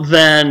Trump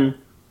then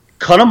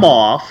cut him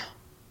off,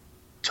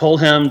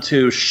 told him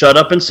to shut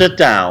up and sit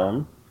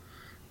down,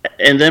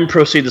 and then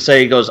proceed to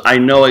say, he goes, I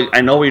know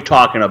what you're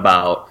talking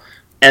about.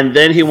 And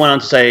then he went on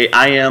to say,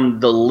 I am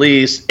the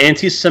least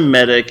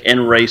anti-Semitic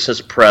and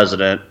racist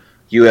president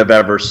you have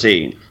ever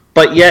seen.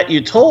 But yet you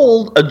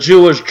told a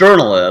Jewish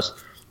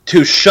journalist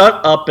to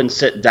shut up and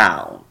sit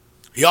down.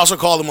 He also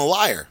called him a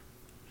liar.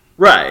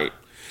 Right.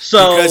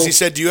 So because he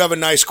said, do you have a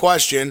nice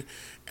question?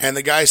 And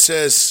the guy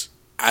says,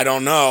 I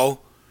don't know.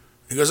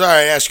 He goes, all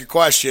right, ask your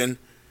question.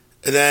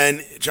 And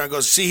then John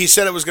goes, see, he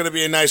said it was going to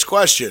be a nice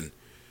question.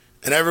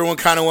 And everyone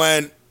kind of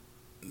went,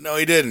 no,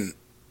 he didn't.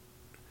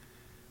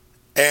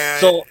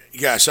 And so,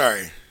 yeah,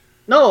 sorry.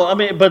 No, I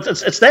mean, but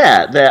it's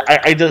that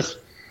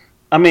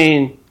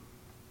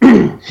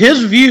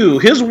his view,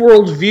 his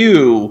world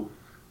view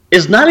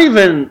is not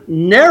even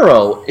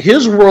narrow.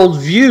 His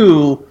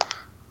worldview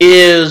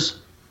is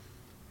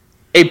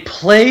a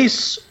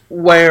place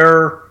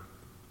where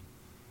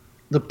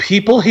the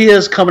people he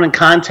has come in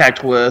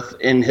contact with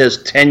in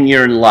his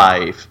tenure in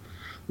life,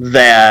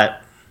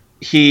 that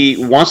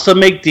he wants to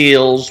make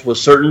deals with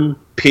certain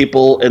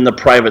people in the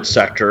private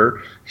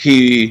sector.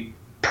 He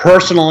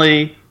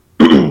personally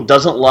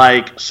doesn't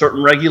like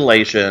certain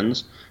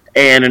regulations,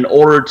 and in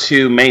order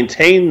to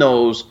maintain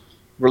those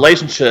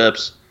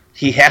relationships,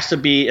 he has to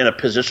be in a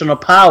position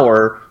of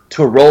power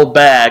to roll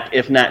back,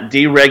 if not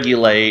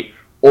deregulate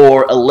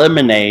or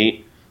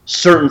eliminate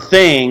certain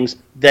things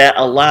that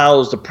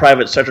allows the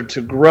private sector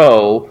to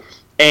grow.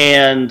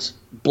 And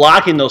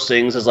blocking those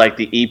things is like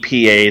the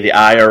EPA, the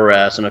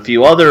IRS, and a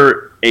few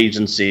other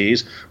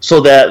agencies, so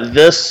that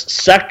this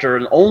sector,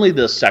 and only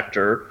this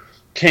sector,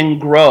 can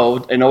grow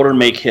in order to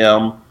make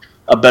him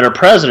a better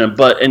president.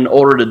 But in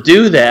order to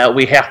do that,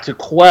 we have to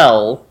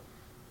quell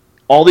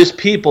all these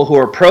people who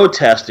are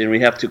protesting. We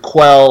have to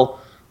quell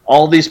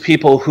all these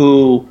people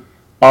who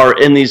are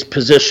in these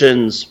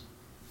positions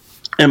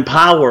in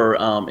power.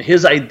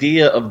 His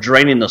idea of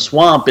draining the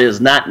swamp is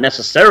not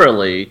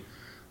necessarily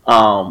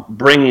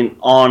bringing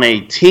on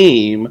a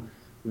team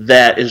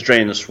that is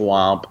draining the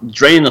swamp.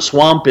 Draining the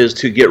swamp is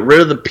to get rid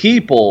of the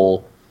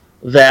people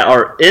that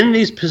are in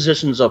these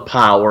positions of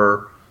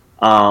power.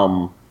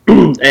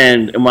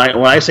 And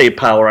when I say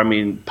power, I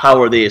mean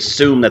power they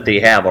assume that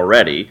they have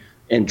already,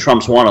 and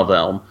Trump's one of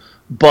them.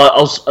 But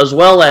as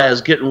well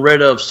as getting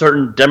rid of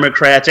certain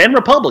Democrats and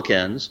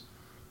Republicans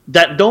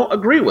that don't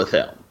agree with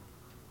him.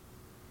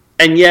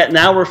 And yet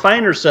now we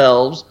find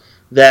ourselves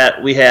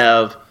that we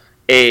have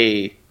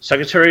a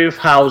Secretary of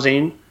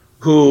Housing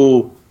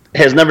who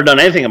has never done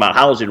anything about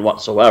housing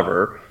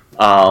whatsoever.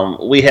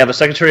 We have a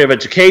Secretary of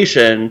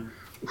Education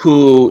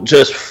who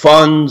just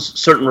funds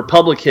certain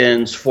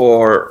Republicans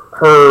for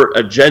her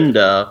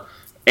agenda,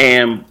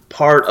 and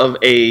part of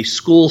a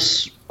school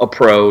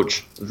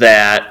approach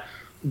that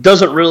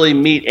doesn't really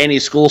meet any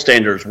school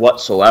standards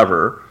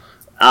whatsoever.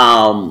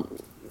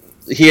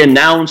 He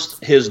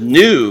announced his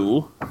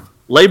new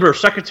labor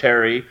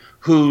secretary,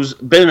 who's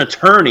been an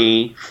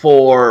attorney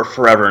for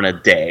forever and a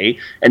day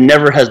and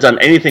never has done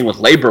anything with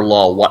labor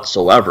law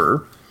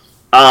whatsoever.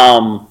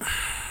 And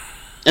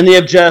they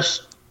have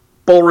just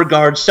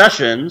Beauregard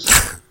Sessions,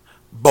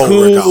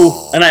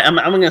 and I'm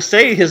going to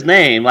say his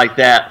name like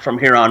that from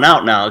here on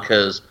out now,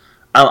 because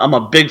I'm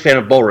a big fan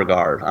of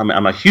Beauregard.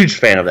 I'm a huge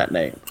fan of that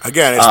name.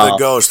 Again, it's the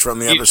ghost from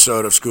the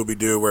episode of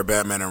Scooby-Doo where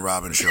Batman and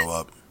Robin show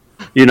up.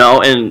 You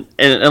know, and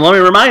let me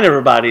remind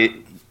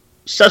everybody,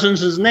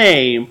 Sessions' his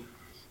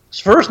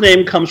first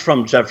name comes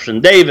from Jefferson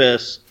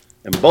Davis,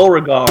 and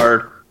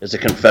Beauregard is a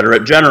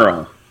Confederate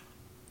general.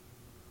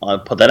 I'll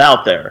put that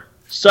out there.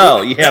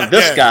 So you have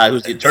this guy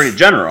who's the Attorney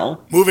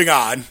General. Moving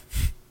on.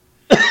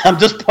 I'm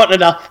just putting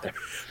it out there.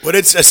 But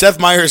it's Seth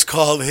Meyers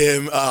called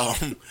him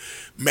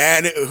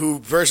man who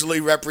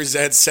personally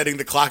represents setting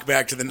the clock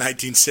back to the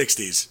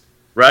 1960s.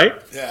 Right?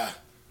 Yeah.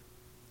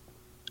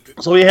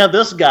 So we have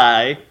this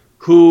guy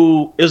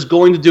who is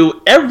going to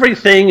do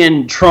everything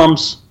in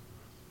Trump's,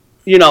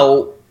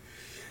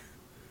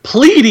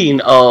 pleading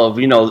of,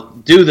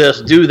 do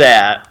this, do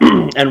that,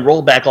 and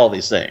roll back all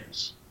these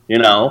things,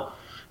 and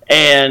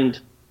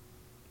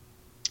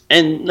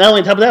not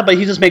only on top of that, but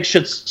he just makes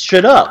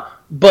shit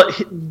up.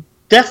 But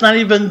that's not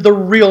even the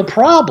real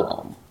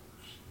problem.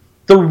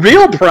 The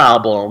real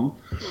problem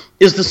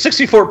is the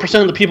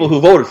 64% of the people who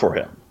voted for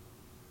him.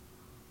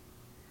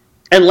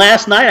 And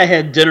last night I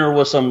had dinner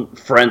with some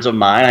friends of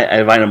mine. I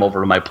invited them over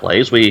to my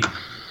place. We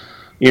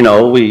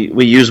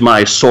use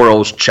my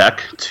Soros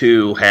check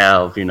to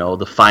have,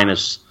 the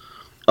finest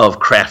of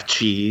craft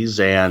cheese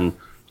and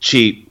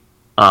cheap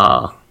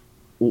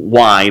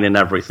wine and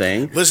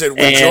everything. Listen,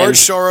 when George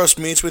Soros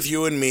meets with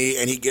you and me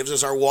and he gives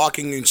us our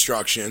walking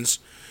instructions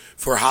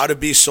for how to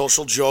be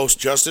social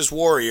justice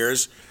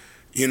warriors,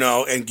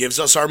 and gives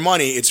us our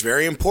money, it's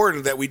very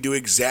important that we do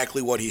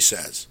exactly what he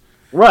says.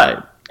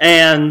 Right.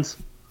 And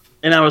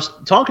I was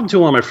talking to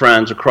one of my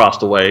friends across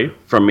the way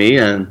from me,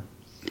 and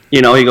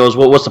he goes,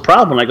 "Well, what's the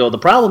problem?" I go, "The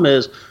problem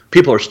is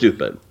people are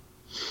stupid."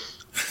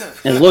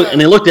 And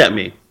they looked at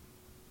me.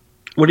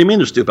 "What do you mean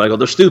they're stupid?" I go,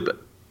 "They're stupid."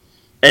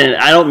 And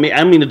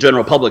I mean the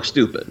general public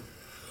stupid.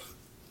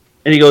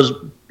 And he goes,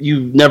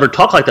 "You've never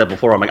talked like that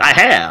before." I'm like, "I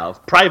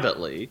have,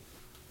 privately,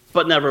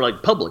 but never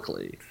like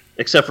publicly,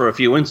 except for a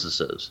few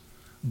instances."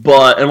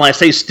 And when I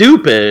say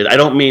stupid, I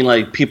don't mean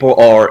like people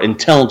are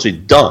intelligently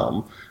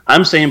dumb.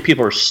 I'm saying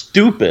people are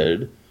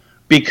stupid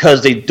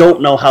because they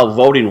don't know how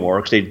voting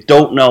works, they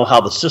don't know how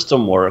the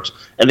system works,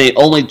 and they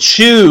only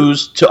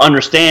choose to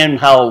understand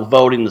how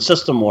voting the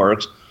system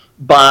works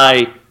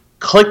by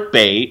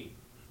clickbait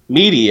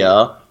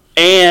media,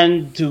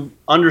 and to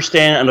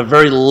understand in a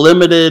very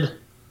limited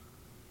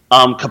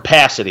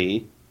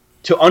capacity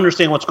to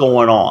understand what's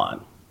going on.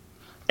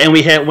 And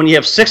when you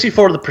have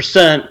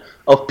 64%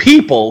 of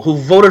people who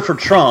voted for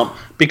Trump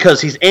because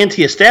he's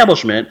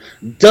anti-establishment,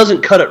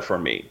 doesn't cut it for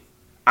me.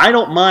 I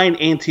don't mind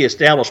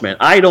anti-establishment.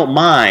 I don't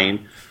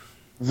mind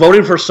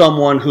voting for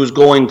someone who's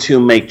going to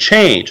make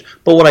change.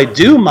 But what I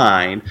do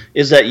mind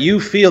is that you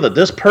feel that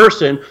this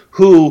person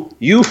who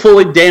you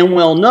fully damn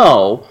well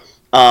know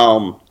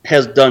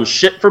has done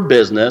shit for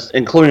business,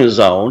 including his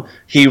own.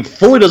 He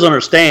fully doesn't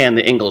understand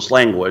the English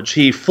language.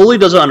 He fully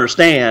doesn't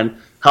understand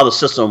how the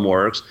system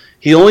works.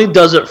 He only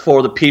does it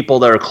for the people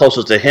that are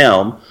closest to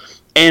him.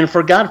 And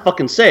for God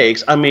fucking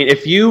sakes, I mean,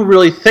 if you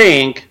really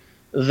think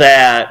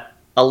that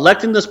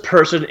electing this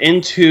person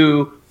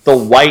into the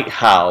White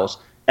House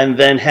and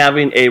then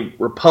having a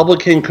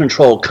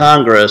Republican-controlled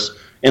Congress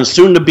and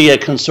soon to be a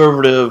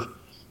conservative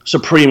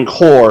Supreme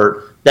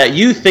Court, that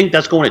you think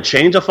that's going to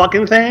change a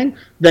fucking thing,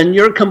 then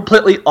you're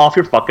completely off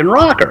your fucking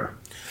rocker.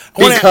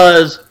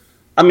 Because,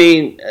 I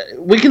mean,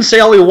 we can say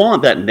all we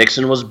want that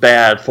Nixon was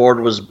bad, Ford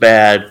was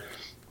bad,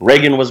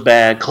 Reagan was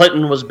bad,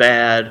 Clinton was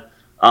bad,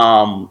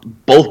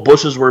 both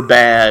Bushes were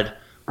bad.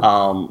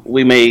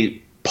 We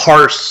may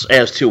parse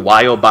as to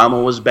why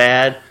Obama was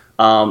bad.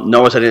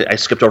 Notice I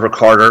skipped over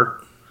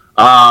Carter.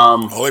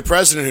 Only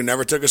president who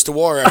never took us to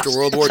war after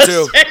World War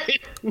II.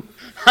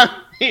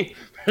 I mean,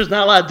 there's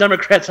not a lot of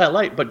Democrats I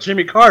like, but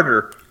Jimmy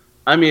Carter,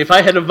 I mean, if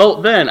I had to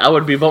vote then, I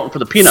would be voting for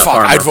the peanut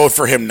farmer. I'd vote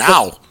for him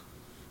now.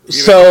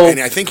 And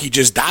I think he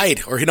just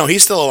died. Or,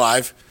 he's still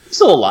alive.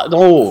 Still alive.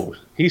 Oh,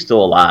 he's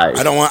still alive.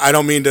 I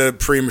don't mean to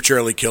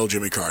prematurely kill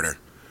Jimmy Carter.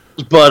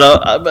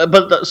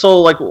 But so,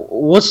 like,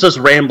 what's this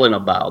rambling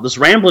about? This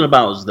rambling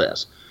about is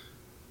this.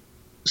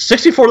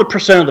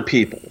 64% of the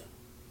people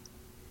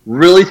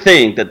really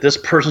think that this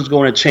person's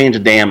going to change a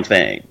damn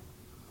thing.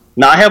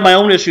 Now, I have my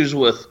own issues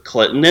with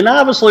Clinton, and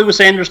obviously with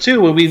Sanders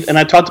too, and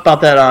I talked about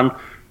that on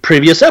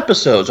previous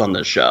episodes on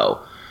this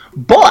show.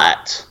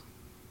 But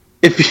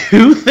if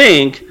you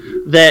think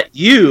that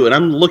you, and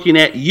I'm looking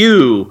at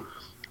you,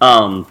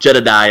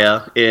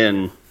 Jedediah,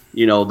 in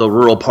the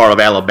rural part of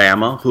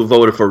Alabama, who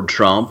voted for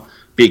Trump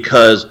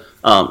because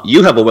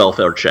you have a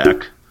welfare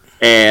check,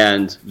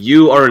 and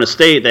you are in a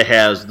state that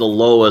has the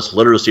lowest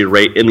literacy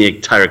rate in the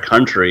entire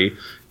country,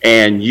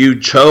 and you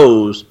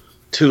chose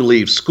to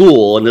leave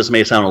school, and this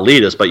may sound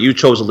elitist, but you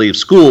chose to leave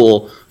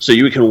school so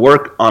you can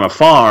work on a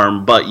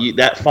farm, but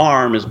that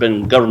farm has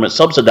been government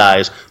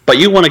subsidized, but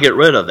you want to get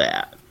rid of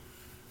that.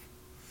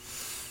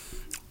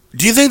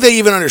 Do you think they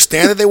even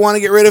understand that they want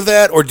to get rid of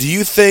that, or do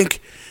you think...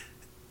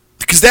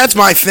 Because that's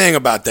my thing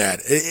about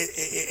that.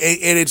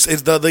 It's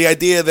the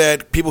idea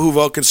that people who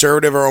vote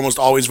conservative are almost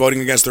always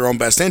voting against their own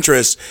best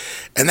interests.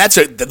 And that's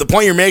the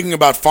point you're making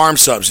about farm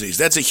subsidies.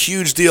 That's a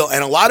huge deal.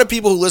 And a lot of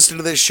people who listen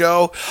to this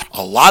show,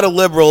 a lot of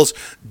liberals,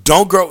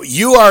 don't grow.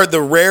 You are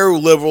the rare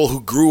liberal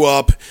who grew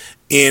up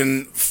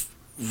in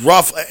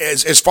rough,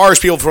 as far as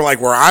people from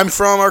like where I'm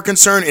from are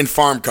concerned, in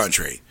farm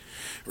country,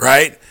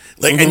 right?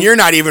 Like, and you're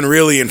not even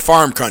really in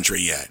farm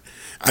country yet.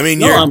 I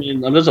mean, I'm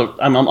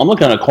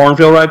looking at a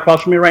cornfield right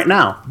across from me right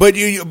now. But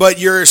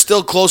you're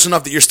still close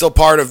enough that you're still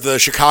part of the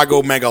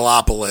Chicago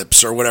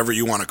megalopolis or whatever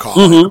you want to call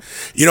it.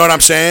 You know what I'm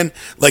saying?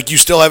 Like, you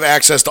still have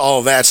access to all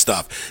of that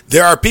stuff.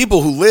 There are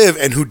people who live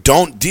and who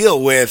don't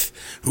deal with,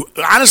 who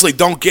honestly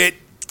don't get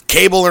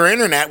cable or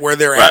internet where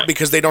they're at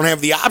because they don't have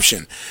the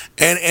option.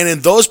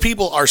 And those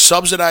people are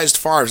subsidized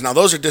farms. Now,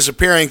 those are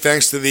disappearing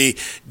thanks to the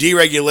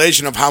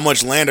deregulation of how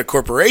much land a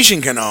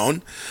corporation can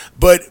own.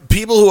 But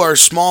people who are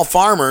small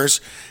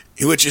farmers,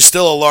 which is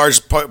still a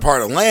large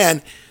part of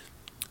land,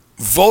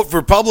 vote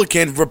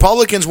Republican.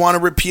 Republicans want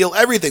to repeal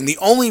everything. The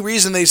only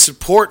reason they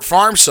support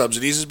farm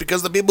subsidies is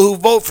because the people who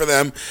vote for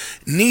them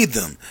need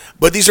them.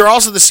 But these are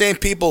also the same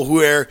people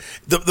who are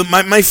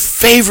my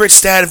favorite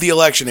stat of the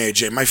election,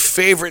 AJ. My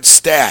favorite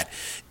stat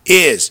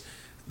is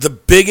the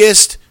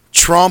biggest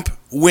Trump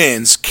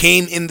wins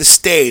came in the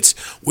states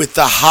with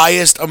the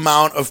highest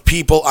amount of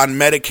people on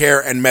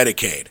Medicare and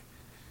Medicaid.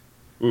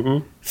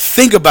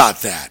 Think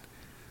about that.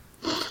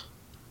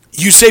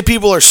 You say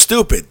people are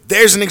stupid.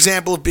 There's an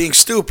example of being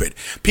stupid.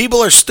 People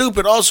are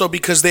stupid also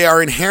because they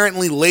are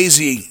inherently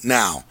lazy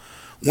now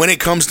when it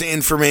comes to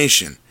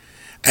information.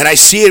 And I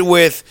see it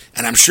with,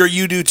 and I'm sure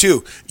you do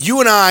too, you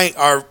and I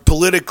are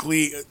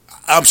politically,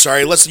 I'm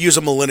sorry, let's use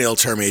a millennial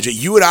term,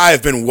 AJ. You and I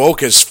have been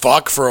woke as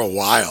fuck for a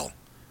while.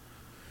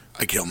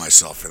 I kill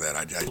myself for that.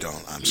 I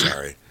don't. I'm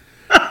sorry.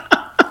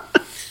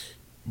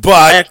 But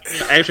I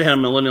actually had a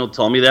millennial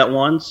tell me that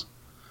once.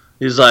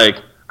 He's like,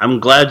 I'm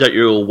glad that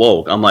you're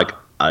woke. I'm like,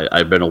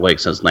 I've been awake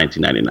since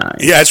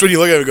 1999. Yeah, that's when you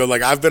look at it and go,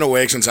 like, I've been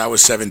awake since I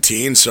was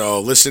 17,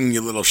 so listen, you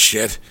little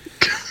shit.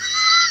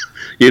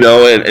 And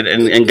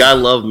God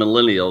love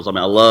millennials. I mean,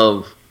 I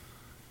love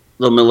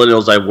the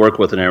millennials I work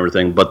with and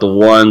everything, but the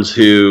ones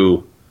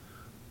who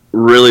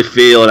really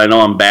feel, and I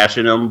know I'm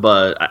bashing them,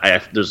 but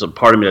there's a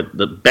part of me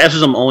that bashes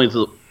them only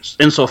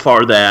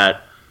insofar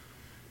that,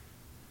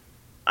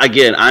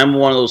 again, I'm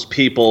one of those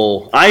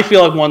people, I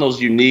feel like one of those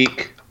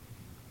unique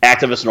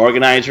activists and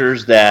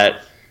organizers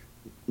that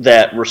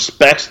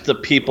respects the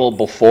people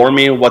before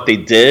me and what they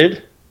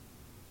did,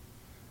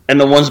 and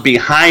the ones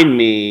behind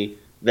me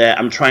that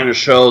I'm trying to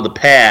show the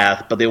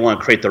path, but they want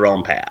to create their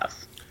own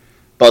path.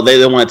 But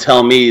they want to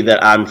tell me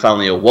that I'm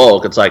finally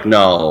awoke. It's like,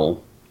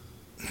 no,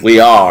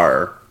 we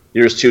are.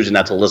 You're just choosing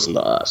not to listen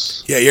to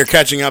us. Yeah, you're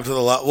catching up to the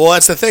level. Well,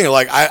 that's the thing.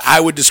 Like, I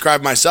would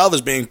describe myself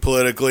as being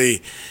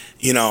politically,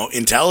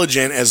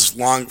 intelligent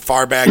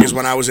far back as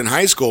when I was in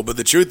high school. But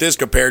the truth is,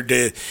 compared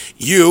to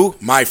you,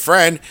 my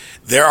friend,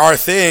 there are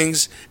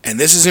things, and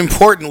this is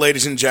important,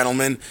 ladies and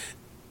gentlemen,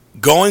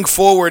 going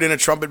forward in a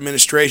Trump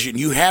administration,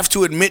 you have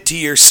to admit to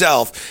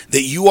yourself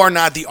that you are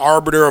not the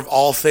arbiter of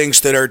all things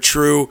that are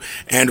true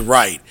and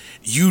right.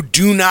 You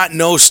do not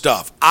know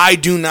stuff. I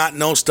do not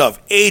know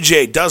stuff.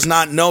 AJ does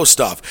not know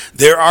stuff.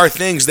 There are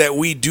things that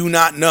we do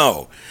not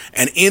know.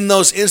 And in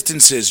those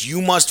instances,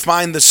 you must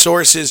find the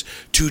sources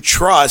to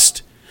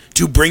trust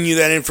to bring you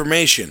that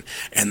information.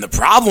 And the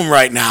problem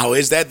right now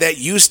is that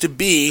used to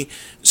be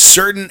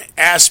certain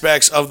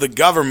aspects of the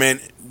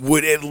government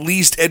would at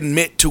least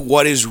admit to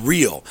what is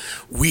real.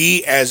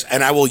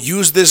 And I will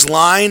use this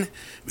line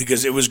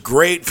because it was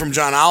great from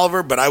John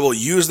Oliver, but I will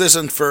use this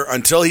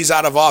until he's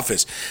out of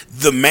office.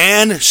 The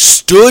man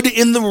stood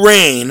in the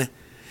rain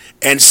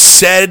and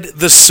said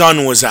the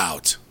sun was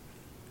out.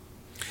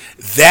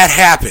 That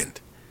happened.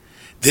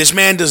 This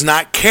man does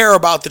not care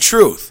about the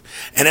truth.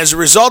 And as a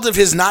result of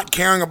his not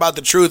caring about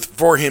the truth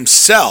for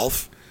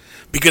himself,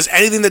 because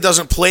anything that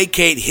doesn't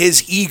placate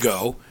his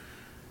ego,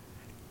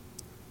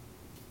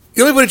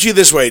 let me put it to you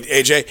this way,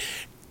 AJ.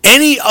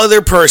 Any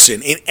other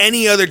person in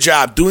any other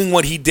job doing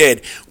what he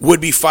did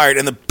would be fired.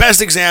 And the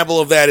best example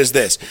of that is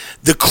this.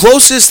 The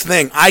closest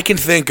thing I can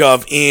think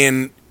of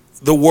in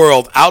the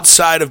world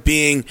outside of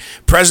being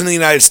president of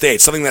the United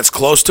States, something that's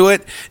close to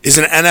it, is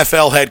an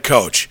NFL head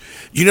coach.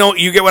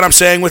 You get what I'm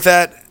saying with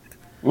that?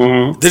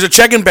 Mm-hmm. There's a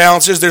check and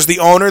balances. There's the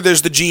owner.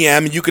 There's the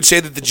GM. And you could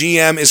say that the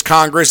GM is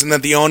Congress and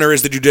that the owner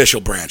is the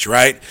judicial branch,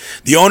 right?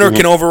 The owner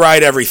can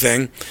override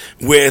everything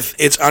with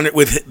his,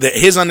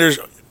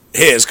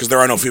 because there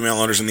are no female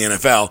owners in the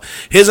NFL,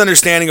 his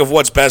understanding of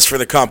what's best for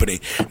the company.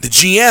 The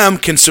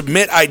GM can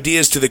submit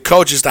ideas to the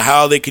coach as to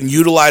how they can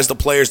utilize the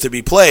players to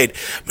be played.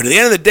 But at the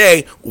end of the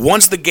day,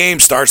 once the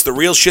game starts, the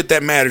real shit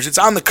that matters, it's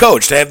on the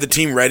coach to have the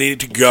team ready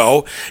to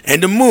go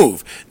and to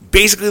move.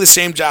 Basically the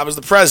same job as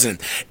the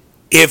president.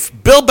 If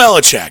Bill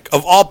Belichick,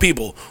 of all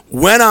people,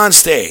 went on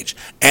stage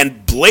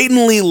and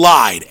blatantly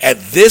lied at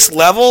this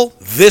level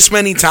this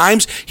many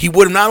times, he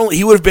would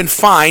have been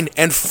fined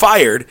and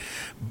fired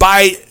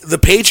by the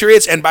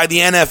Patriots and by the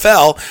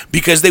NFL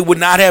because they would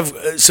not have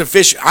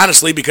sufficient,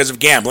 honestly, because of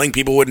gambling.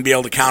 People wouldn't be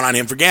able to count on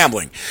him for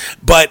gambling.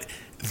 But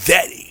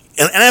that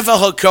an NFL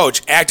head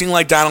coach acting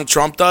like Donald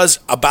Trump does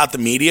about the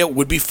media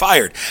would be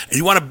fired. And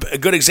you want a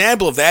good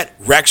example of that?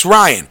 Rex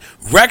Ryan.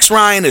 Rex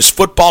Ryan is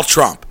football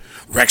Trump.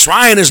 Rex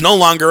Ryan is no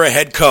longer a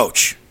head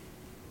coach.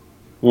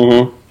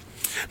 Mm-hmm.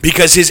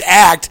 Because his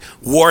act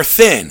wore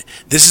thin.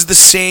 This is the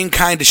same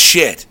kind of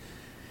shit.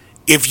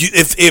 If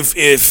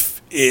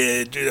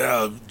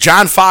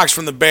John Fox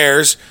from the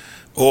Bears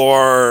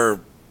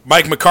or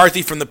Mike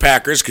McCarthy from the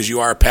Packers, because you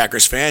are a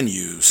Packers fan,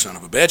 you son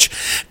of a bitch,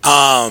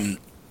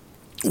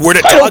 were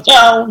to talk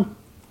down.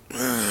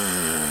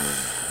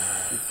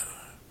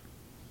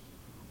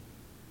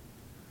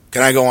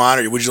 Can I go on,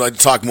 or would you like to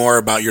talk more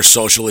about your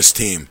socialist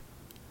team?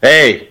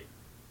 Hey,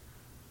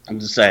 I'm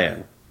just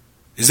saying.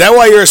 Is that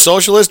why you're a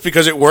socialist?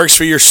 Because it works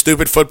for your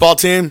stupid football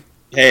team?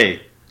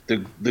 Hey,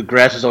 the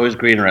grass is always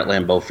greener at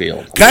Lambeau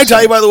Field. Can I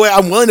tell you, by the way,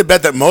 I'm willing to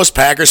bet that most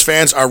Packers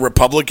fans are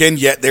Republican,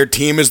 yet their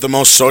team is the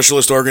most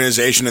socialist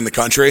organization in the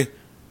country?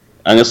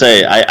 I'm going to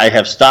say, I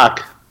have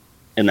stock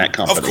in that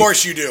company. Of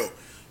course you do.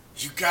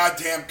 You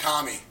goddamn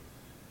commie.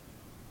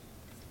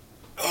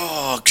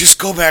 Oh, just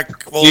go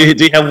back. Well,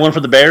 do you have one for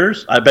the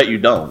Bears? I bet you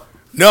don't.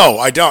 No,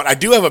 I don't. I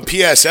do have a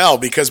PSL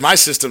because my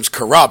system's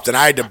corrupt and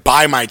I had to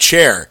buy my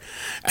chair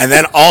and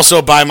then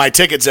also buy my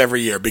tickets every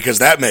year because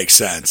that makes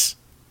sense.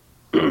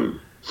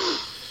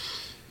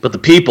 But the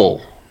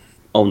people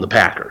own the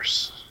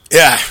Packers.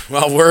 Yeah,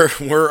 well,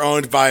 we're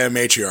owned by a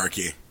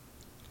matriarchy.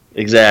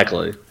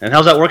 Exactly. And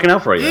how's that working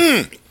out for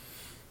you?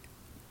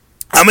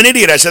 I'm an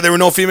idiot. I said there were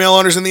no female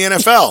owners in the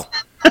NFL.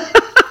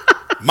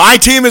 My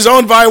team is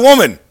owned by a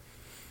woman.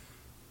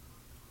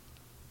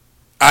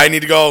 I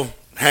need to go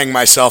hang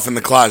myself in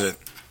the closet.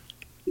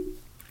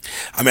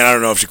 I mean, I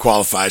don't know if she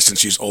qualifies since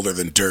she's older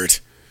than dirt.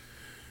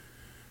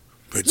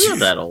 But She's not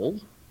that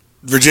old.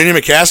 Virginia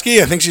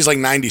McCaskey? I think she's like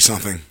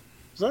 90-something.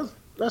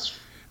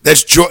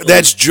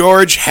 That's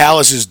George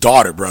Hallis's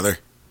daughter, brother.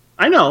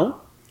 I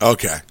know.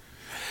 Okay.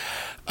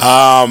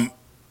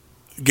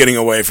 Getting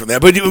away from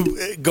that. But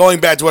going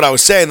back to what I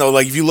was saying, though,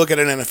 like if you look at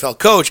an NFL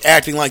coach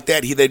acting like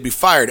that, they'd be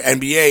fired.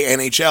 NBA,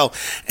 NHL,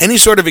 any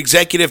sort of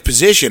executive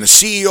position, a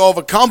CEO of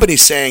a company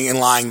saying and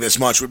lying this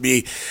much would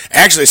be,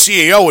 actually a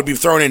CEO would be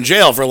thrown in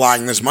jail for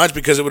lying this much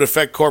because it would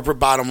affect corporate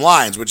bottom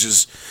lines, which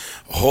is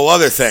a whole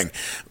other thing.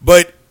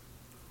 But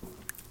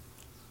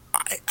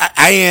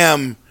I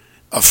am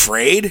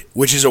afraid,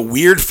 which is a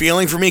weird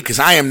feeling for me because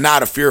I am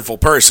not a fearful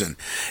person.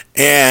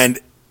 And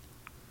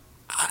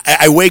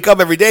I wake up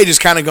every day just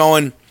kind of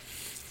going,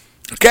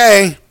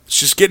 okay, It's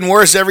just getting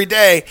worse every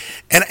day.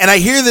 And I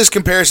hear this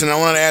comparison. I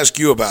want to ask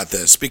you about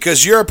this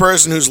because you're a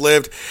person who's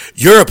lived.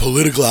 You're a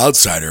political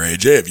outsider,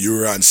 AJ. If you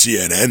were on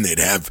CNN, they'd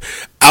have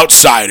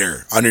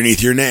outsider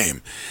underneath your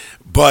name.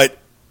 But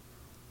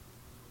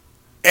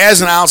as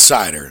an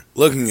outsider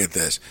looking at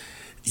this,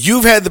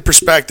 you've had the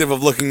perspective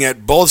of looking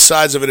at both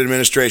sides of an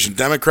administration,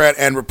 Democrat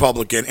and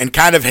Republican, and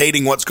kind of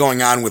hating what's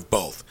going on with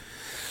both.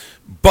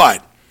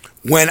 But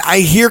when I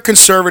hear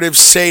conservatives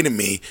say to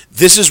me,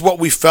 this is what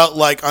we felt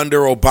like under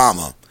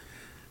Obama,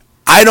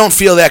 I don't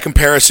feel that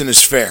comparison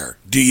is fair.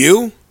 Do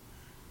you?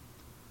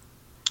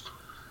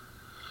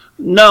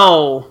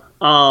 No,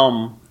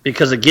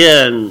 because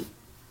again,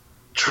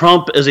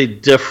 Trump is a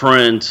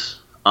different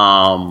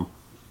public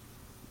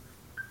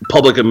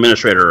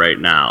administrator right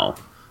now.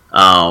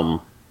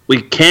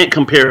 We can't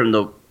compare him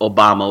to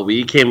Obama.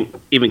 We can't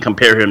even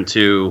compare him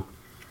to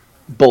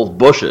both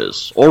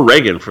Bushes or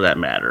Reagan, for that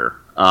matter,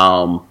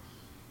 because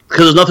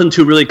there's nothing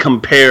to really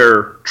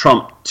compare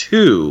Trump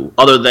to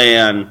other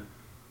than,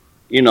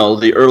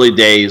 the early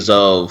days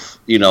of,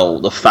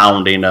 the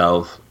founding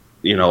of,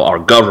 our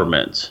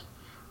government.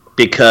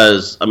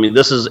 Because,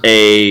 this is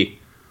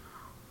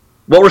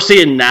what we're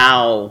seeing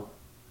now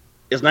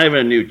is not even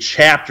a new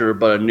chapter,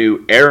 but a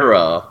new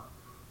era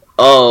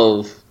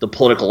of the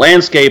political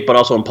landscape, but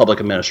also in public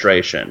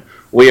administration.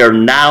 We are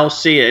now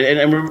seeing,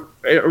 and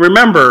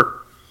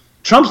remember,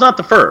 Trump's not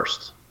the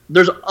first.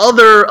 There's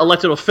other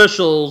elected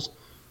officials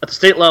at the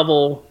state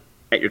level,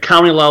 at your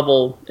county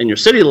level, and your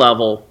city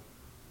level,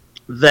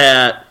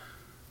 that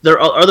there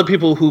are other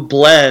people who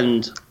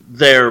blend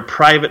their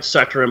private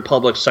sector and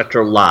public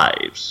sector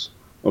lives.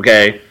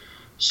 Okay?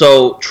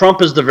 So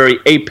Trump is the very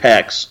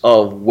apex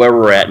of where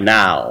we're at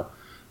now.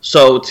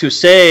 So to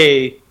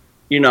say,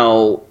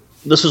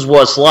 this is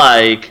what it's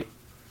like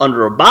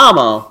under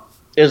Obama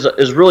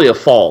is really a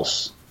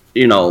false,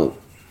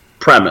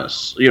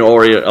 premise,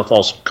 or a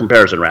false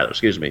comparison, rather.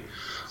 Excuse me.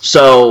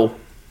 So,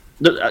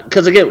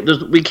 because again,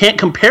 we can't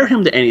compare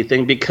him to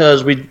anything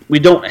because we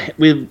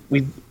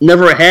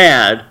never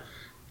had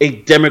a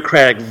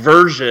Democratic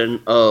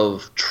version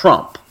of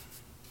Trump.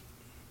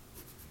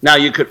 Now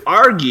you could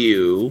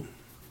argue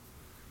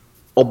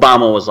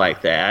Obama was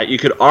like that. You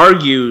could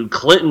argue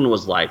Clinton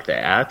was like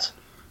that,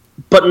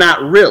 but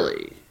not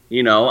really.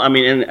 And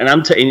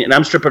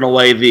I'm stripping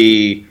away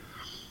the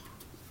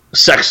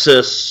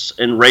sexist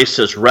and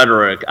racist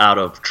rhetoric out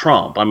of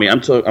Trump.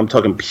 I'm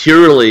talking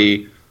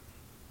purely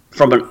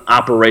from an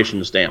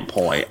operation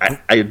standpoint.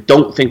 I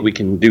don't think we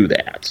can do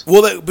that.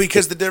 Well,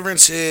 because the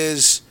difference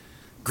is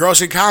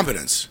gross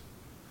incompetence.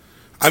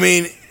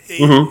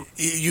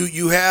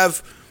 You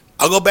have.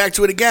 I'll go back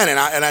to it again, and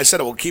I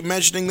said we'll keep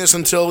mentioning this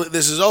until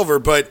this is over.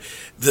 But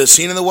the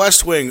scene in the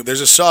West Wing,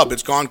 there's a sub.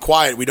 It's gone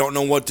quiet. We don't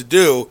know what to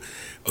do.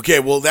 Okay,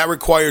 well, that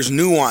requires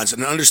nuance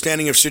and an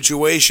understanding of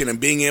situation and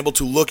being able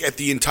to look at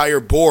the entire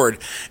board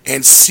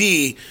and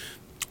see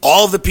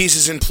all of the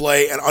pieces in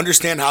play and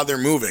understand how they're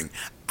moving.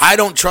 I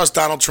don't trust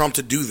Donald Trump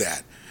to do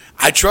that.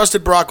 I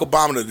trusted Barack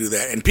Obama to do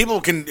that. And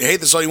people can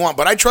hate this all you want,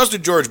 but I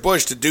trusted George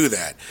Bush to do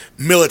that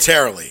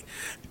militarily.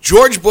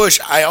 George Bush,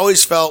 I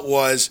always felt,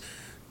 was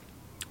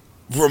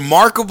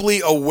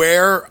remarkably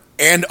aware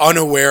and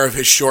unaware of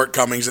his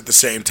shortcomings at the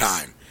same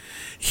time.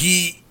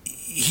 He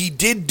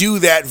did do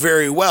that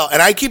very well.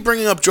 And I keep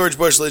bringing up George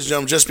Bush, ladies and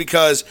gentlemen, just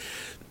because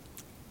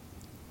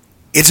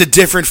it's a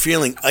different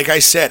feeling. Like I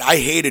said, I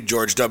hated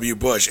George W.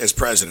 Bush as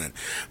president,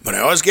 but I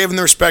always gave him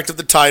the respect of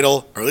the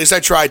title, or at least I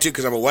tried to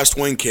because I'm a West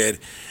Wing kid,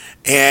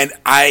 and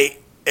I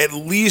at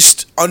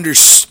least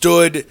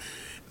understood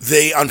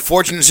the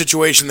unfortunate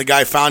situation the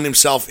guy found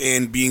himself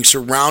in, being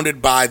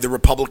surrounded by the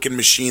Republican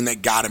machine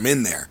that got him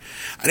in there.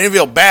 I didn't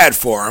feel bad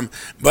for him,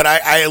 but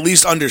I at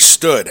least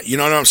understood. You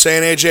know what I'm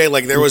saying, AJ?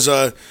 Like there was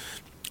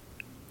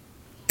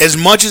as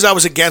much as I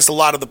was against a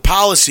lot of the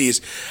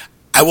policies,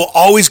 I will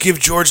always give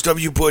George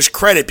W. Bush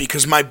credit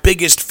because my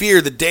biggest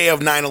fear the day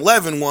of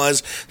 9/11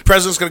 was the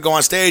president's going to go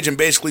on stage and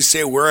basically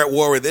say we're at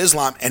war with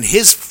Islam, and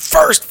his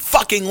first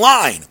fucking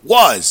line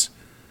was,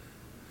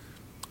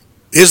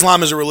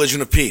 Islam is a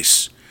religion of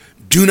peace.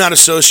 Do not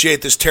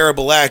associate this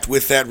terrible act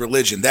with that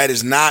religion. That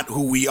is not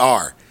who we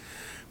are.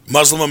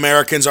 Muslim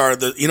Americans are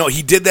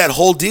he did that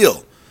whole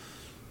deal.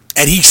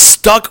 And he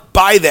stuck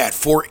by that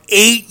for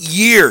 8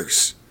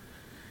 years.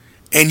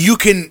 And you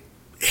can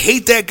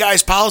hate that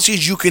guy's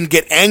policies. You can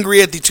get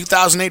angry at the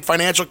 2008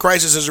 financial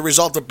crisis as a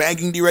result of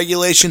banking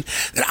deregulation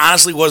that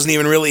honestly wasn't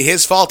even really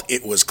his fault.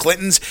 It was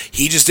Clinton's.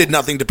 He just did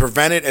nothing to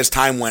prevent it as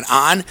time went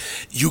on.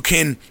 You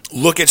can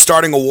look at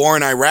starting a war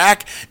in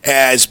Iraq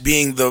as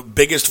being the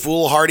biggest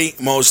foolhardy,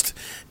 most...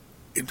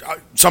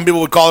 Some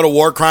people would call it a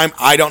war crime.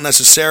 I don't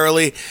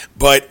necessarily,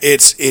 but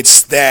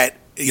it's that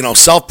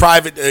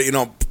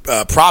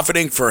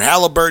profiting for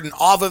Halliburton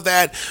off of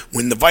that.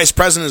 When the vice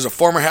president is a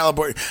former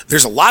Halliburton,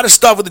 there's a lot of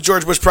stuff with the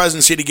George Bush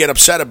presidency to get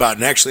upset about.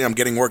 And actually, I'm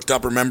getting worked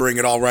up remembering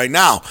it all right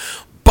now.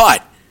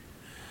 But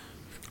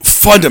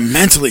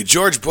fundamentally,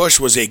 George Bush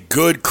was a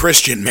good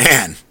Christian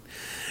man.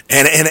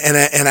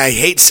 And I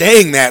hate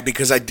saying that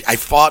because I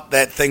fought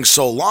that thing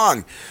so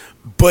long.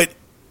 But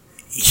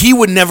he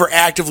would never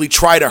actively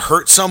try to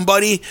hurt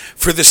somebody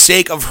for the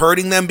sake of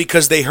hurting them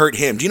because they hurt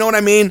him. Do you know what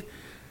I mean?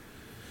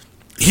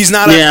 He's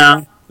not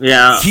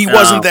he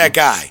wasn't that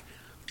guy.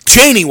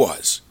 Cheney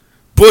was.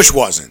 Bush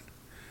wasn't.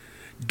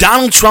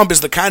 Donald Trump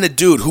is the kind of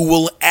dude who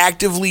will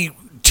actively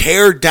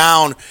tear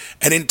down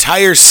an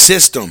entire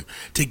system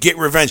to get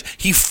revenge.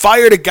 He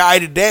fired a guy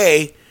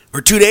today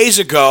or 2 days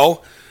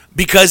ago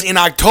because in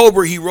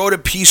October he wrote a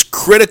piece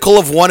critical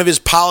of one of his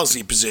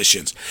policy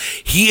positions.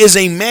 He is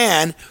a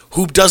man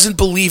who doesn't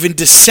believe in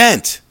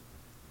dissent.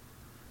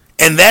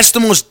 And that's the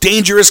most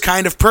dangerous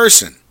kind of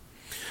person.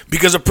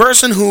 Because a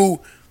person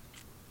who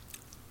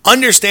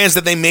understands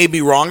that they may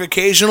be wrong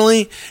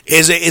occasionally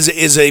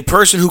is a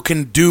person who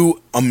can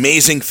do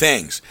amazing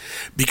things,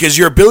 because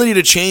your ability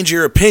to change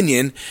your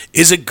opinion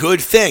is a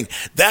good thing.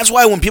 That's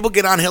why when people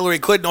get on Hillary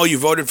Clinton, oh, you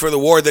voted for the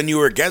war, then you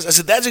were against. I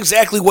said, that's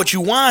exactly what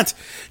you want.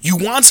 You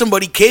want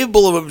somebody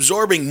capable of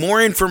absorbing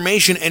more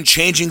information and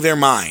changing their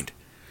mind.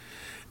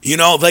 You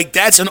know, like,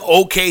 that's an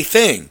okay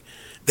thing.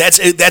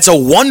 That's a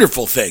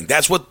wonderful thing.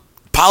 That's what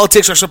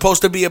politics are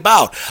supposed to be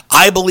about.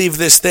 I believe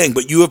this thing,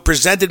 but you have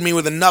presented me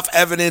with enough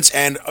evidence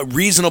and a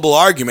reasonable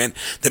argument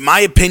that my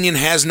opinion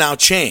has now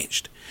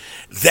changed.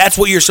 That's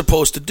what you're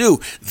supposed to do.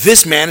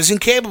 This man is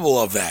incapable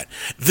of that.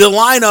 The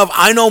line of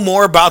I know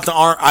more about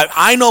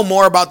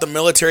the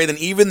military than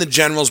even the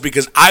generals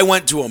because I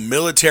went to a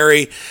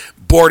military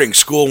boarding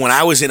school when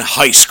I was in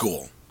high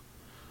school.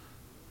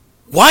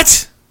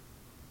 What?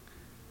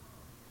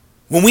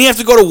 When we have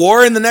to go to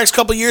war in the next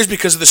couple of years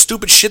because of the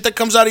stupid shit that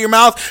comes out of your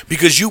mouth,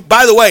 because you,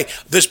 by the way,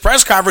 this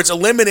press conference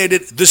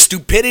eliminated the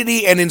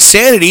stupidity and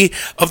insanity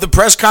of the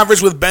press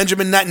conference with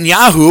Benjamin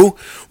Netanyahu,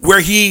 where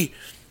he,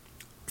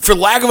 for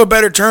lack of a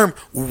better term,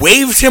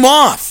 waved him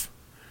off.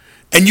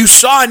 And you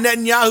saw in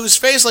Netanyahu's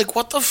face, like,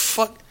 what the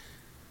fuck?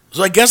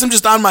 So I guess I'm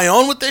just on my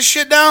own with this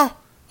shit now?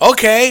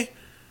 Okay.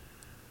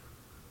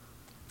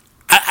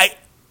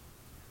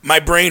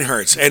 My brain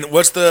hurts. And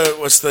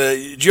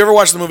did you ever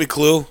watch the movie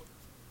Clue?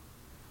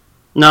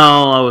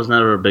 No, I was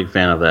never a big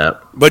fan of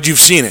that. But you've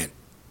seen it?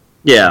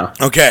 Yeah.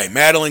 Okay,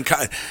 Madeline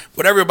Kahn,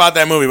 whatever about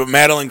that movie, but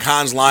Madeline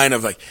Kahn's line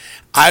of, like,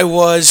 I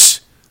was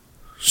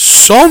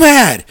so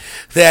mad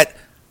that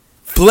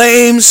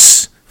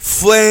flames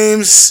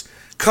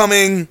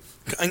coming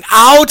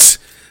out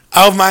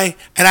of my,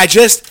 and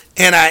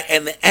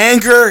the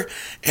anger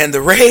and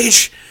the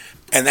rage,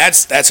 and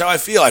that's how I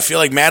feel. I feel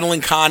like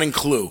Madeline Kahn in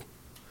Clue.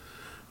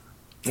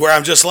 Where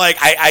I'm just like,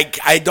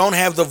 I don't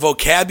have the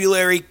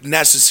vocabulary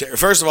necessary.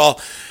 First of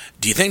all,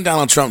 do you think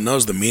Donald Trump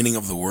knows the meaning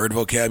of the word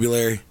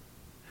vocabulary?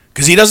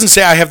 Because he doesn't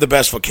say I have the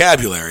best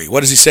vocabulary.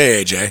 What does he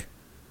say, AJ?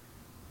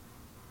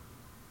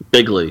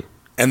 Bigly.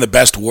 And the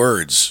best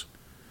words.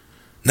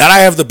 Not I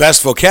have the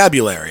best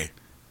vocabulary.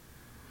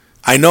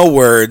 I know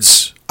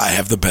words. I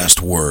have the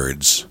best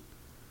words.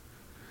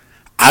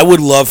 I would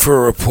love for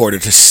a reporter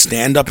to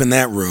stand up in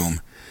that room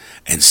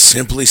and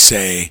simply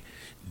say,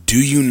 do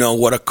you know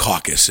what a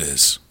caucus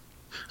is?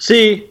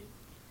 See,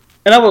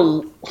 and I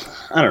don't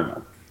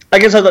know. I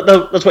guess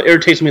that's what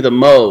irritates me the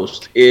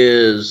most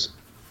is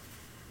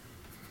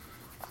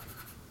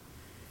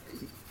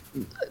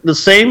the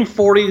same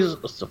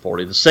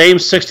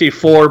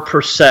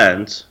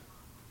 64%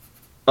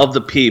 of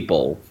the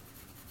people,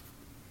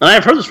 and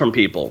I've heard this from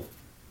people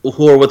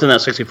who are within that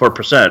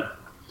 64%,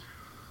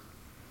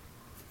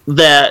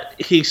 that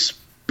he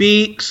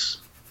speaks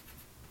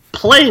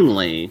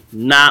plainly,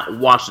 not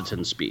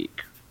Washington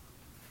speak,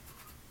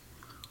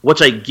 which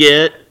I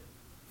get,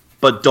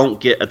 but don't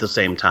get at the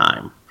same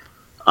time.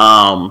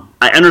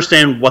 I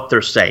understand what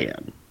they're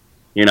saying,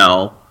 you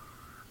know,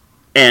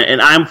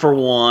 and I'm, for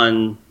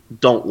one,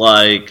 don't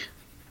like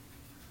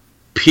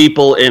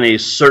people in a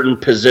certain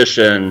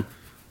position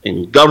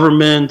in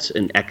government,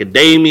 in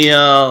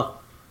academia,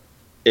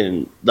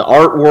 in the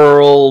art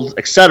world,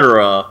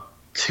 etc.,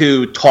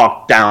 to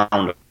talk down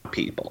to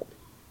people.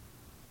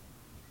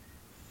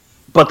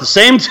 But the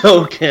same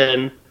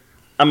token,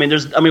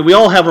 we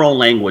all have our own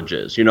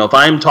languages. You know, if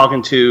I'm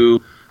talking to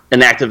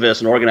an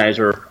activist, an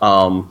organizer,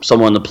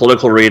 someone in the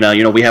political arena,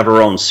 you know, we have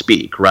our own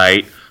speak,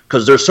 right?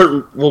 Because there's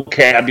certain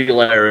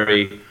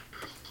vocabulary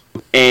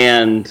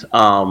and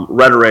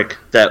rhetoric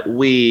that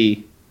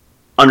we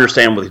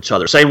understand with each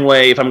other. Same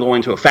way, if I'm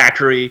going to a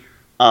factory,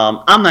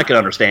 I'm not going to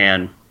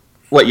understand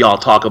what y'all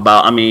talk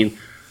about. I mean,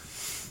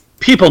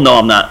 people know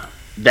I'm not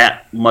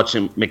that much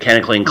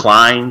mechanically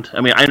inclined.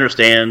 I mean, I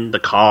understand the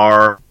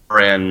car,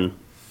 and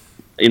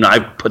you know,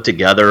 I've put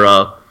together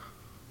a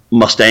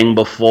Mustang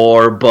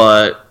before,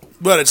 but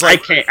it's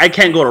like I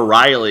can't go to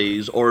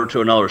Riley's or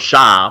to another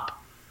shop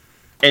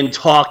and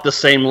talk the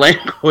same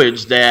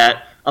language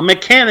that a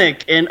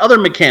mechanic and other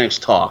mechanics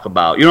talk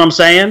about. You know what I'm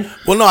saying?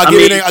 Well, no, I'll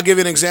give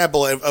you an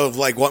example of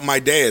like what my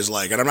day is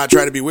like. And I'm not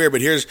trying to be weird,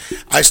 but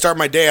I start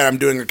my day and I'm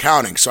doing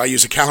accounting. So I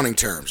use accounting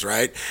terms,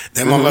 right?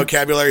 Then my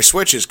vocabulary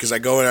switches because I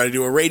go and I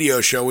do a radio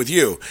show with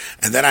you.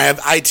 And then I have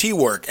IT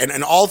work.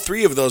 And all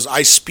three of those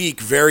I speak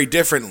very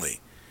differently.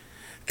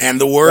 And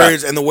the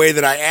words and the way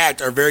that I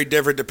act are very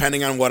different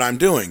depending on what I'm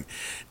doing,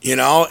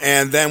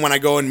 And then when I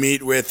go and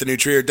meet with the New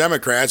Trier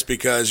Democrats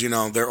because,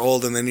 they're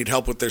old and they need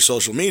help with their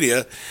social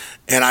media,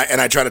 and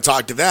I try to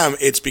talk to them,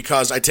 it's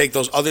because I take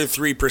those other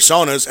three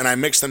personas and I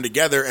mix them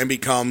together and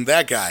become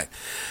that guy.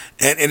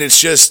 And it's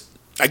just,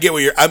 I get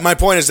what my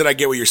point is that I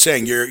get what you're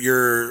saying.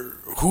 Your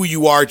who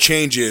you are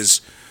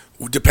changes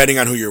depending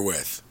on who you're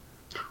with.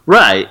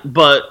 Right,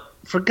 but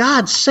for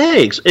God's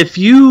sakes, if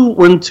you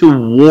went to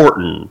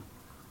Wharton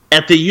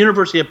at the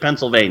University of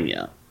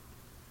Pennsylvania,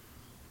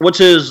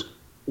 which is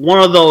one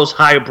of those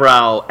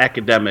highbrow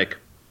academic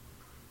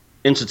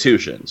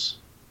institutions,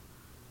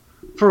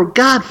 for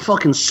God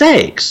fucking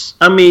sakes,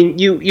 I mean,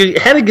 you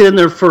had to get in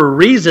there for a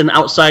reason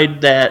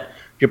outside that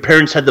your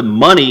parents had the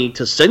money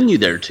to send you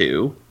there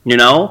to,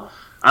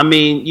 I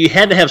mean, you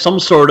had to have some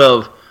sort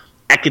of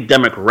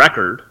academic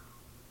record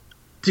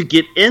to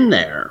get in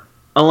there,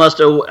 unless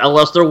there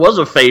was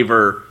a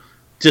favor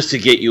just to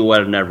get you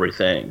in and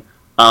everything.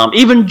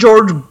 Even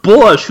George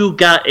Bush, who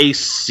got a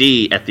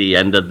C at the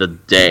end of the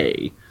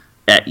day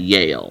at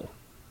Yale,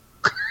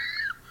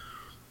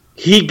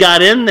 he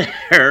got in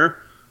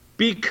there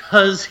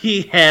because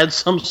he had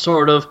some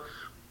sort of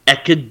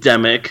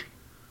academic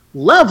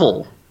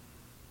level,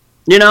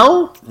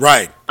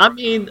 Right. I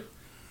mean,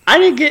 I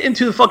didn't get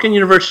into the fucking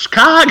University of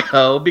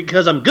Chicago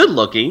because I'm good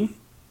looking.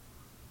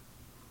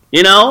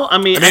 I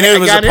mean, it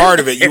was a part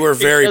of it. You were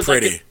very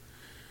pretty.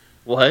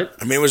 What?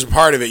 I mean, it was a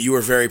part of it. You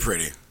were very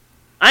pretty.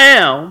 I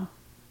am.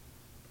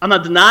 I'm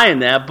not denying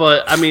that,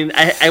 but I mean,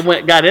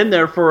 I got in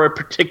there for a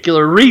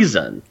particular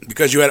reason.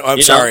 Because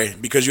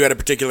because you had a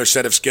particular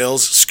set of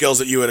skills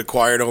that you had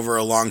acquired over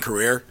a long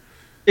career.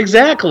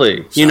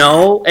 Exactly.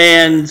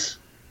 And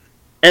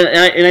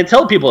I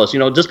tell people this,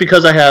 just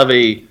because I have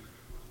a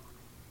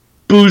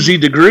bougie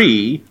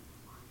degree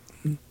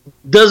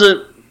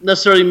doesn't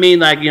necessarily mean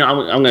like, I'm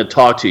going to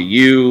talk to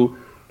you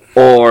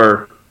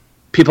or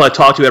people I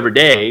talk to every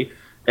day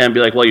and be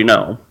like,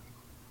 well,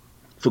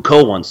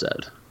 Foucault once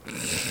said,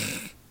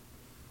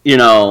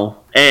 and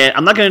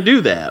I'm not going to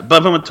do that.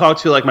 But if I'm going to talk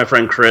to like my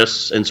friend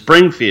Chris in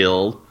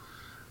Springfield,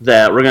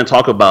 that we're going to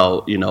talk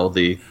about,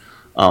 the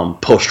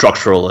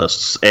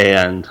post-structuralists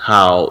and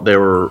how they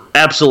were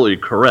absolutely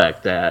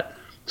correct that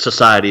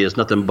society is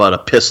nothing but a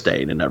piss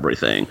stain and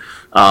everything.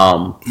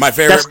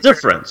 That's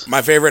different.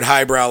 My favorite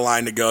highbrow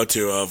line to go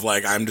to of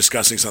like I'm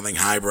discussing something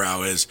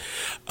highbrow is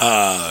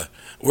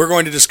we're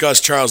going to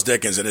discuss Charles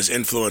Dickens and his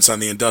influence on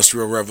the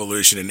Industrial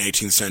Revolution in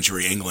 18th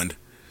century England.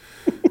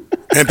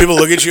 And people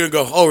look at you and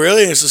go, "Oh,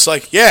 really?" And it's just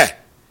like, "Yeah,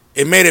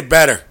 it made it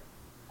better."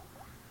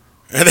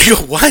 And they go,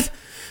 "What?"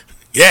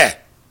 "Yeah,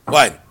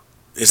 what?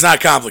 It's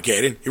not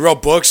complicated. He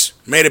wrote books,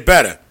 made it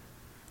better."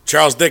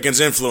 Charles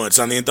Dickens' influence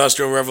on the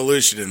Industrial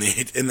Revolution in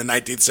the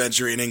 19th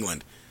century in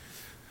England.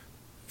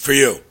 For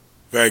you.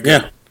 Very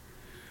good. Yeah.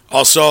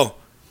 Also,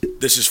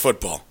 this is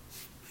football.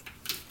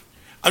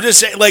 I'm just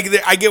saying, like,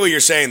 I get what you're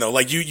saying, though.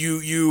 Like,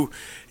 you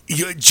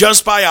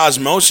just by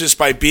osmosis,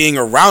 by being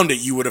around it,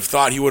 you would have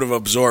thought he would have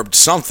absorbed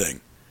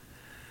something.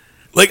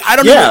 Like, I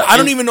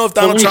don't even know if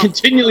Donald Trump... When you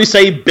continually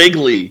say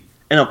bigly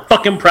in a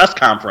fucking press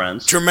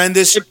conference...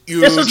 Tremendous,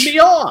 huge... It pisses me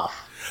off.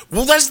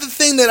 Well, that's the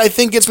thing that I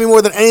think gets me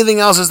more than anything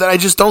else is that I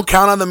just don't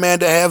count on the man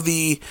to have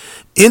the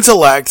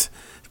intellect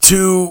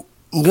to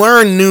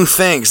learn new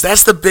things.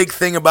 That's the big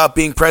thing about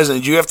being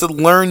president. You have to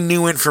learn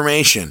new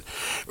information,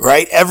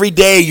 right? Every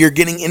day you're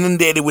getting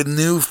inundated with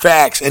new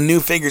facts and new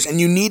figures, and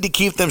you need to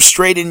keep them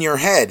straight in your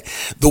head.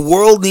 The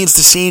world needs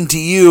to seem to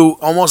you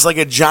almost like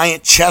a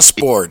giant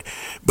chessboard,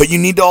 but you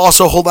need to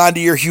also hold on to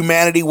your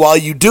humanity while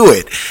you do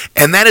it.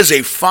 And that is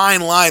a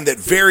fine line that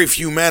very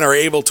few men are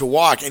able to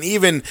walk. And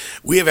even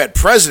we have had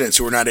presidents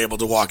who are not able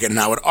to walk it. And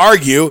I would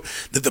argue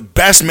that the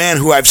best man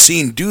who I've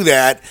seen do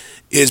that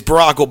is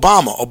Barack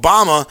Obama.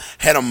 Obama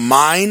had a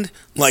mind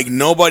like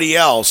nobody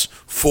else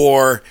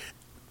for,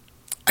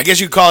 I guess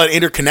you'd call it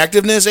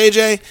interconnectedness,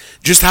 AJ,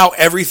 just how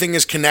everything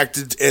is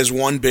connected as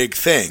one big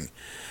thing.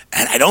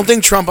 And I don't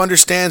think Trump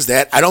understands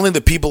that. I don't think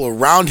the people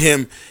around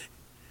him,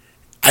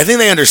 I think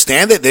they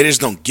understand it. They just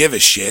don't give a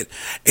shit.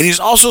 And he's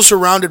also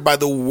surrounded by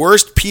the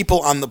worst people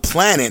on the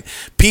planet,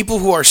 people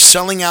who are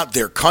selling out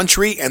their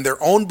country and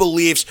their own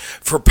beliefs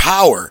for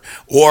power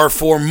or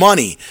for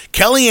money.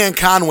 Kellyanne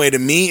Conway, to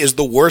me, is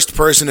the worst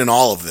person in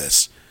all of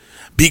this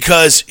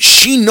because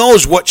she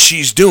knows what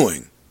she's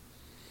doing.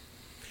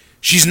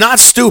 She's not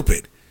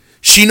stupid.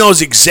 She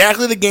knows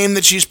exactly the game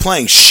that she's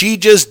playing. She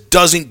just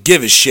doesn't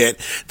give a shit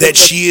that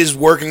she is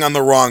working on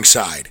the wrong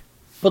side.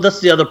 But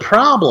that's the other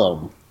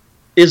problem.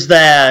 Is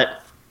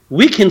that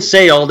we can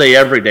say all day,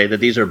 every day that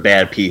these are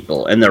bad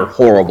people and they're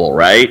horrible,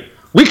 right?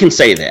 We can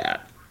say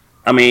that.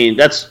 I mean,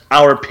 that's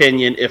our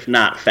opinion, if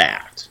not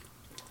fact.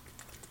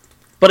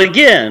 But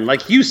again,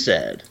 like you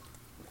said,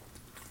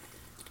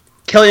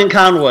 Kellyanne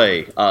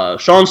Conway,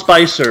 Sean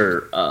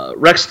Spicer,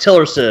 Rex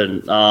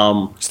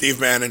Tillerson, Steve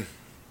Bannon.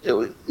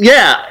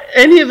 Yeah,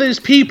 any of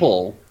these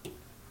people,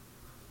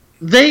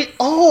 they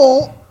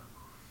all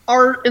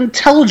are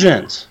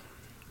intelligent.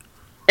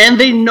 And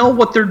they know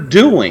what they're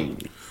doing.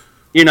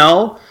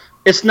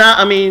 It's not,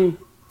 I mean,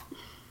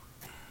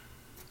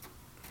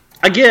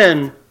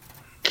 again,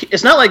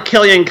 it's not like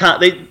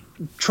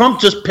Trump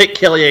just picked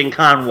Kellyanne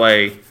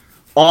Conway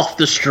off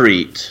the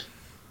street,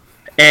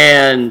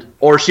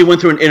 or she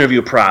went through an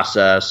interview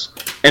process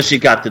and she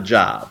got the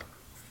job.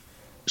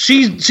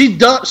 She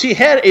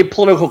had a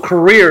political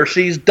career.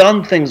 She's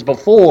done things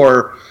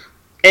before,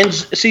 and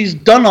she's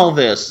done all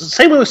this.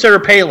 Same way with Sarah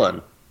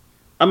Palin.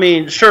 I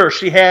mean, sure,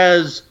 she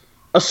has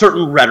a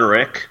certain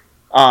rhetoric.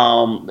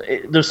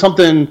 There's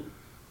something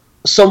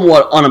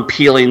somewhat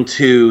unappealing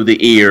to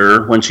the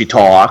ear when she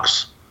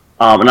talks,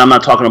 and I'm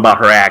not talking about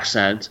her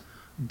accent,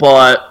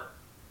 but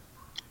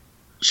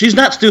she's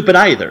not stupid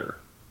either.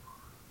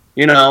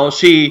 You know,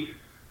 she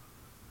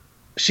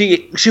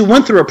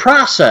went through a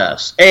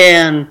process,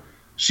 and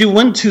she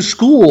went to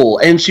school,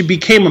 and she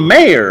became a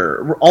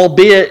mayor,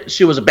 albeit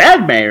she was a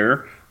bad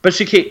mayor, but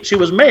she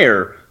was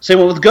mayor. Same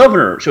way with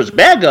governor. She was a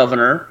bad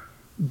governor,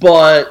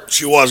 but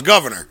she was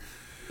governor.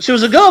 She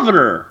was a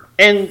governor,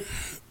 and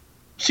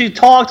she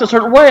talked a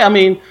certain way. I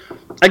mean,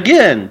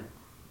 again,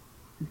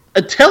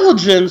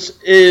 intelligence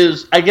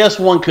is, I guess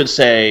one could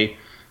say,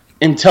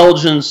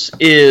 intelligence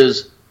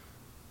is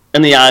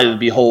in the eye of the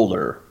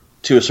beholder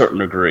to a certain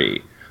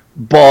degree.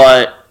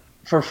 But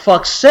for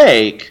fuck's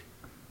sake,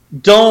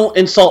 don't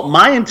insult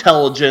my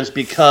intelligence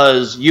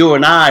because you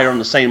and I are on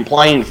the same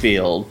playing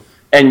field,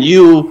 and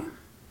you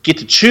get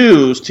to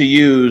choose to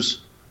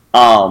use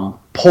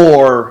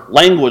poor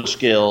language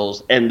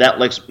skills, and that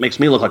makes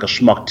me look like a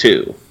schmuck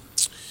too.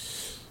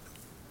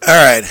 All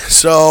right,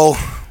 so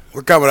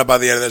we're coming up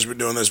on the end of this. We're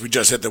doing this. We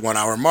just hit the 1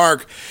 hour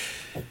mark.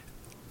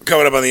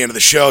 Coming up on the end of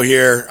the show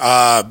here.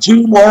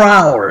 2 more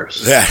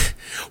hours. Yeah.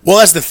 Well,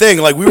 that's the thing.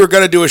 Like, we were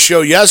going to do a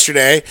show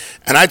yesterday,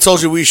 and I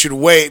told you we should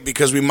wait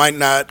because we might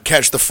not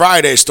catch the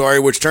Friday story,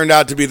 which turned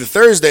out to be the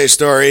Thursday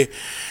story.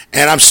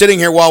 And I'm sitting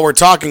here while we're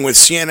talking with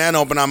CNN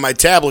open on my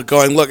tablet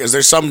going, look, is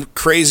there some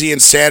crazy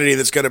insanity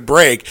that's going to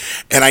break?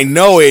 And I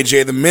know,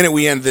 AJ, the minute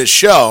we end this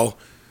show,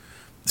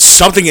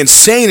 something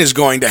insane is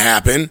going to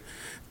happen.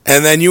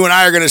 And then you and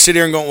I are going to sit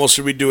here and go, well,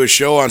 should we do a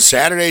show on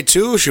Saturday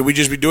too? Should we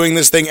just be doing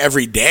this thing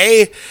every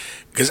day?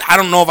 Because I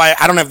don't know if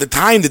I don't have the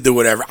time to do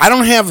whatever.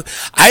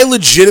 I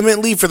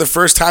legitimately, for the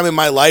first time in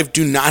my life,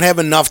 do not have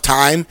enough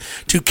time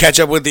to catch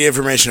up with the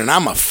information. And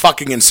I'm a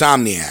fucking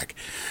insomniac.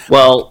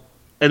 Well,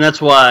 and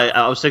that's why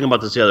I was thinking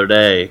about this the other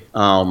day.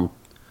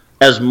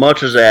 As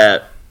much as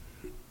that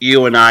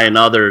you and I and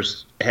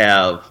others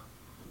have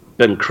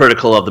been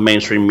critical of the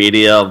mainstream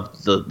media,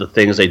 of the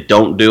things they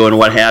don't do and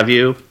what have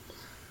you,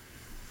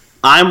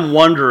 I'm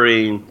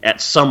wondering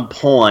at some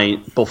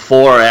point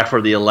before or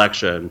after the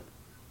election,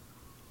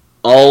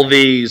 all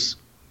these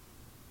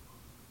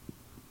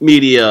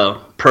media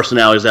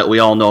personalities that we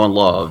all know and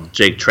love,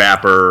 Jake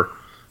Trapper,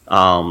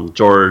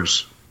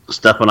 George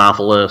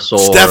Stephanopoulos, or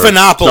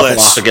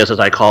Stephanopoulos, as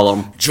I call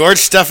him. George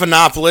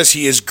Stephanopoulos,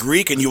 he is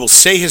Greek, and you will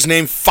say his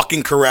name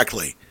fucking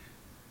correctly.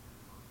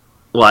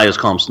 Well, I just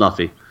call him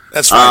Snuffy.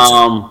 That's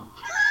fine.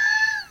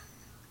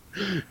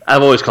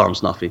 I've always called him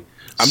Snuffy.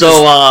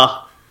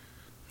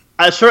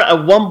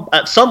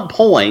 At some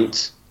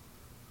point,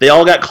 they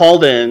all got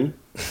called in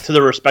to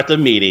their respective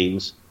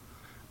meetings,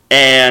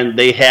 and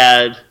they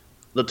had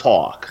the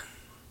talk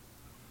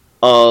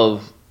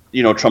of,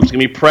 Trump's going to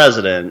be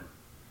president,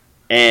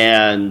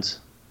 and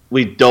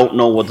we don't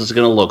know what this is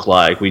going to look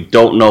like. We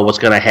don't know what's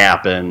going to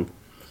happen,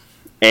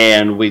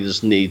 and we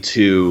just need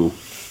to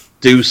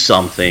do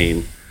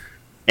something.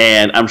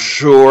 And I'm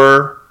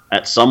sure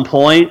at some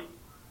point,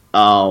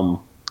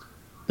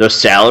 their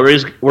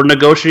salaries were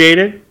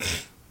negotiated.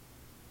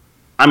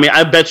 I mean,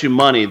 I bet you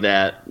money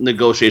that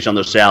negotiation on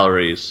their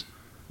salaries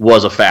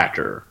was a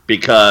factor,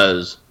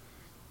 because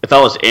if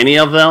I was any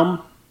of them,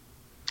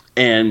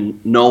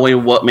 and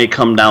knowing what may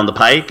come down the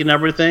pike and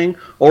everything,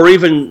 or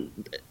even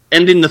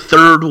ending the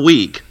third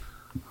week.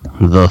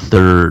 The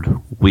third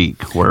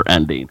week we're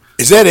ending.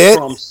 Is that it?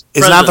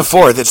 It's not the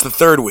fourth, it's the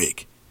third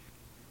week.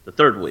 The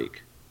third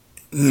week.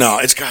 No,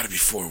 it's got to be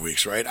 4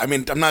 weeks, right? I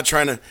mean, I'm not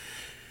trying to...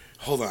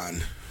 Hold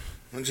on.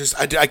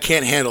 I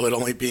can't handle it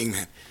only being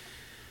that.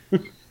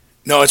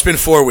 No, it's been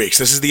 4 weeks.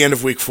 This is the end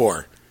of week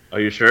 4. Are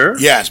you sure?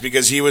 Yes,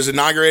 because he was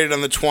inaugurated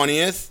on the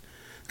 20th.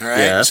 All right.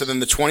 Yes. So then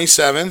the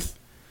 27th,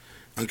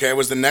 okay,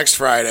 was the next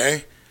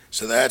Friday.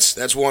 So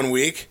that's 1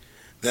 week.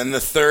 Then the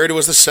 3rd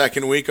was the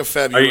second week of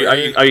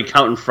February. Are you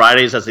counting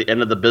Fridays as the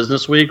end of the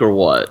business week or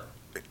what?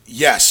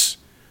 Yes.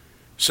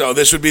 So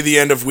this would be the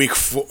end of week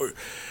 4.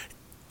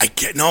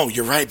 No,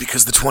 you're right,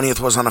 because the 20th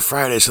was on a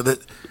Friday. So that,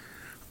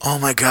 oh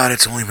my God,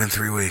 it's only been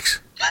 3 weeks.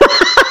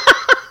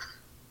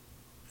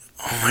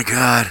 Oh my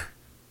God.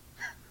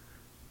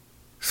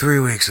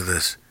 3 weeks of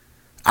this.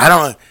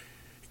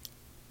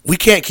 We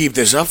can't keep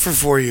this up for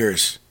 4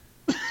 years.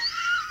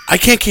 I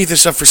can't keep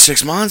this up for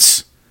 6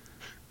 months.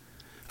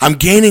 I'm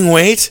gaining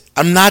weight.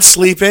 I'm not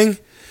sleeping.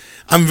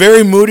 I'm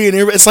very moody and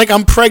it's like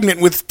I'm pregnant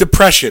with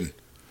depression.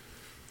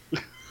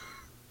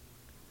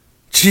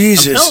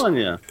 Jesus.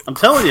 I'm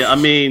telling you. I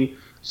mean,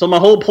 so my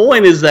whole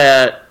point is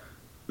that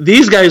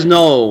these guys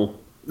know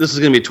this is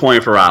going to be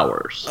 24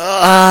 hours.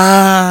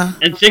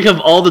 And think of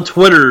all the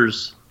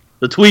tweets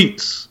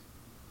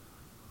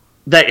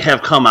that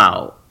have come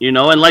out,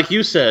 and like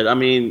you said, I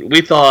mean,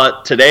 we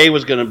thought today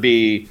was going to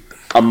be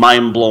a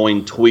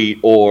mind-blowing tweet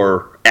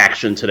or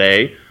action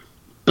today,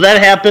 but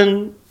that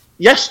happened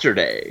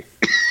yesterday.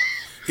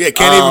 Yeah,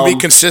 can't even be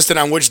consistent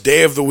on which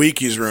day of the week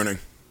he's ruining.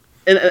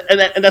 And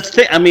that's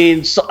the thing.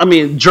 I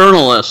mean,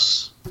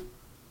 journalists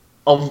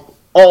of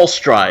all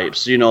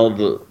stripes,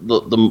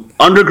 the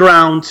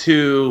underground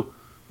to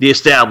the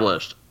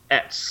established,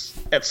 at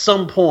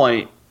some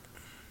point,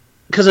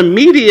 because in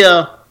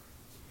media,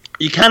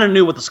 you kind of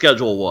knew what the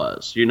schedule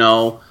was.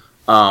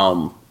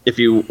 If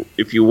you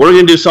were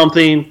going to do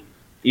something,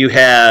 you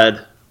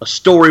had a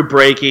story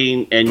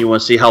breaking, and you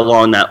want to see how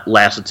long that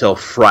lasted till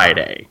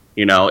Friday.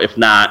 If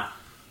not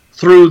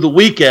through the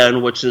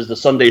weekend, which is the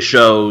Sunday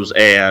shows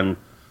and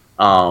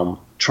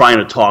trying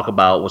to talk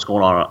about what's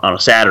going on a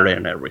Saturday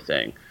and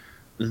everything.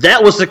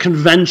 That was the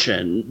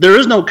convention. There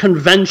is no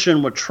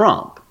convention with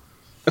Trump.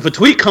 If a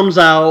tweet comes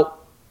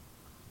out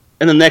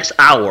in the next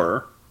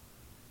hour,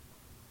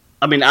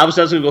 I mean,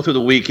 obviously that's going to go through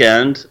the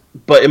weekend,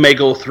 but it may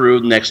go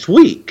through next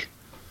week.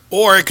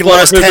 Or it can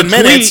last 10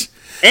 minutes.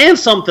 And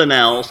something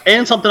else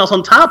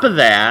on top of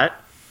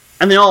that,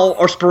 and they all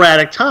are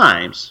sporadic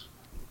times.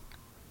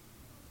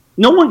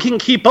 No one can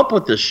keep up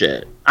with this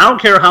shit. I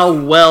don't care how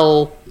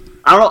well.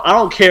 I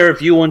don't care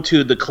if you went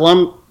to the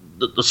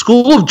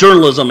School of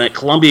Journalism at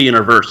Columbia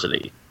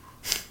University.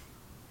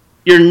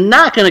 You're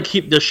not going to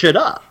keep this shit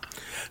up.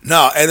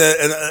 No, and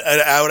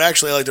I would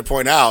actually like to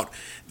point out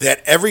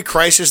that every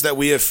crisis that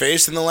we have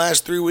faced in the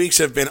last 3 weeks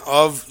have been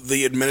of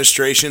the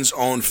administration's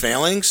own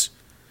failings,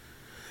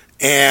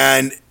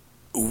 and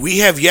we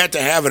have yet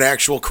to have an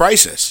actual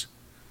crisis.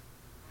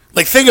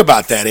 Like, think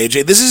about that,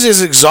 AJ. This is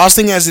as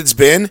exhausting as it's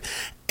been,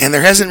 and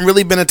there hasn't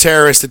really been a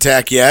terrorist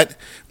attack yet,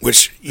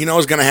 which is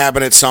going to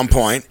happen at some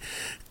point.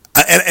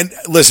 And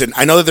listen,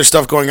 I know that there's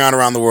stuff going on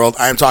around the world.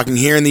 I am talking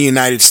here in the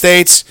United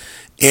States,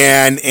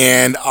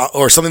 and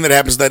or something that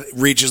happens that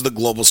reaches the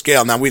global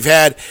scale. Now, we've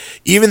had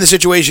even the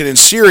situation in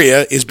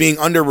Syria is being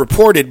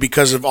underreported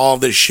because of all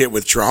of this shit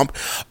with Trump.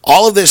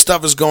 All of this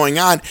stuff is going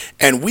on,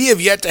 and we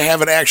have yet to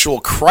have an actual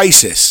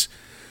crisis.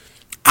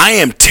 I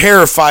am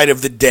terrified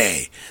of the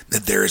day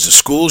that there is a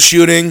school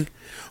shooting,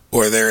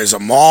 or there is a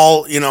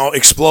mall,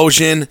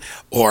 explosion,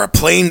 or a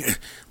plane.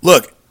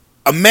 Look,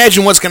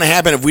 imagine what's going to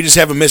happen if we just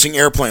have a missing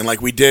airplane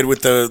like we did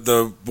with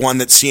the one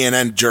that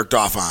CNN jerked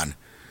off on.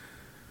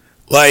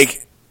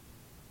 Like,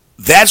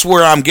 that's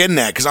where I'm getting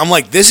at, because I'm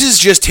like, this is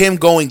just him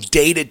going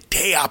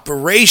day-to-day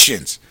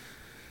operations.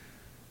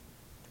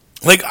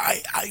 Like,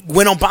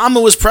 when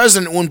Obama was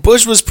president, when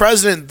Bush was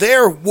president,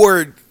 there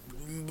were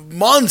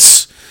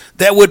months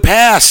that would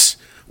pass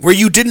where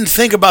you didn't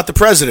think about the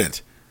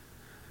president.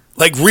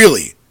 Like,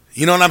 really.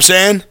 You know what I'm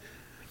saying?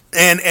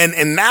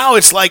 And now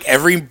it's like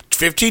every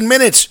 15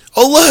 minutes,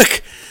 oh,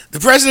 look, the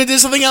president did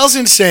something else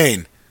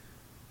insane.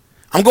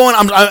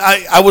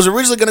 I was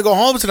originally going to go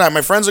home tonight.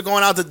 My friends are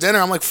going out to dinner.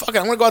 I'm like, fuck it,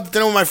 I'm going to go out to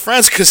dinner with my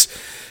friends because,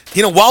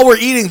 while we're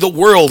eating, the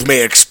world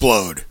may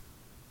explode.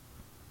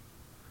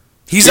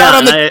 He's out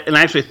on the... And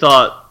I actually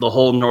thought the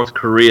whole North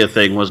Korea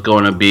thing was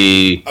going to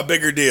be... a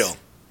bigger deal.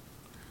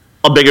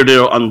 A bigger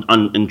deal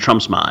in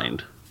Trump's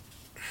mind.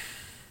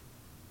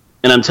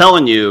 And I'm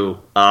telling you...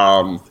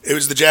 it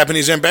was the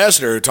Japanese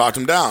ambassador who talked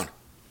him down.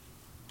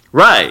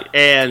 Right.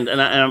 And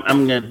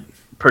I'm going to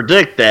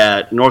predict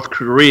that North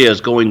Korea is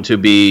going to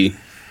be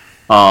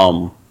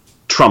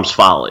Trump's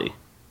folly.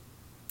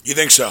 You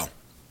think so?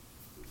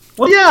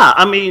 Well, yeah.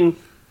 I mean,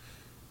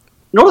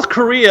 North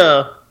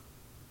Korea...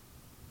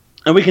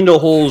 And we can do a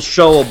whole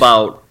show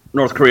about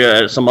North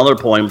Korea at some other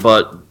point,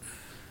 but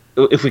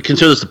if we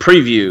consider this a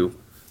preview,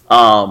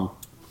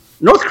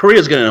 North Korea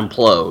is going to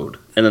implode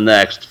in the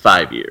next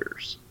 5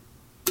 years.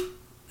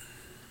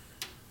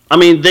 I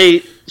mean,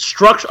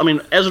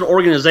 as an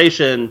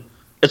organization,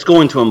 it's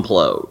going to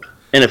implode.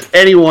 And if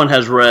anyone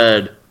has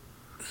read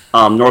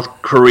North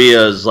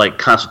Korea's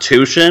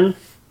constitution,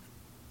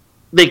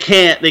 they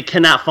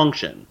cannot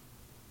function.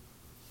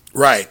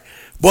 Right.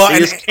 Well, they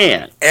just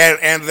can't.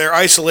 And their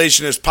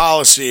isolationist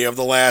policy of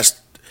the last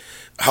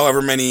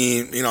however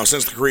many,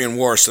 since the Korean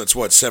War, so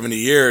that's 70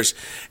 years,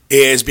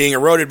 is being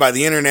eroded by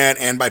the internet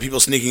and by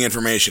people sneaking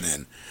information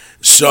in.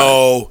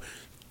 So,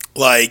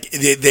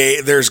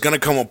 there's going to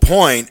come a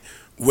point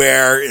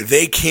where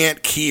they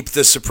can't keep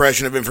the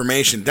suppression of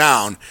information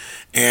down.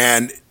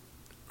 And,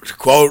 to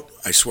quote,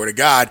 I swear to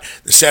God,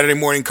 the Saturday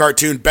morning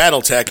cartoon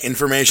Battletech,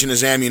 information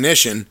is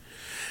ammunition,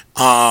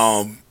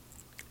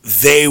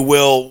 they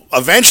will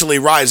eventually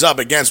rise up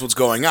against what's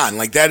going on.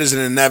 That is an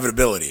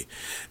inevitability.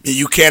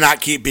 You cannot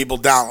keep people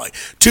down.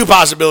 Two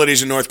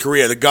possibilities in North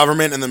Korea: the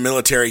government and the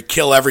military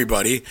kill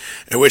everybody,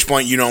 at which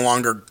point you no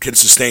longer can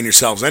sustain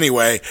yourselves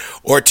anyway,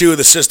 or two,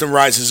 the system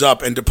rises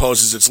up and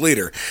deposes its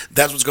leader.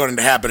 That's what's going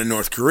to happen in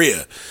North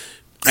Korea.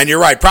 And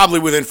you're right, probably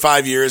within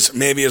 5 years,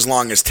 maybe as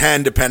long as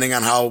 10, depending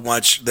on how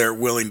much they're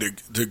willing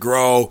to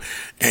grow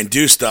and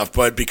do stuff.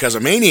 But because a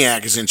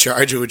maniac is in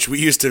charge, which we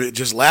used to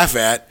just laugh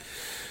at,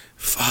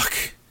 fuck.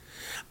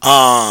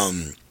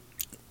 And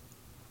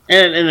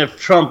if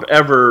Trump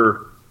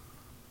ever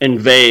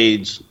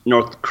invades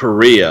North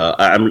Korea,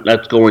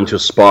 that's going to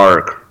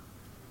spark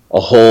a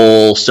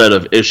whole set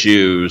of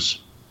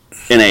issues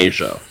in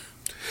Asia.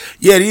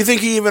 Yeah, do you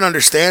think he even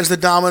understands the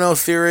domino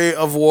theory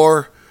of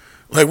war?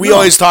 Like, we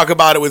always talk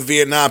about it with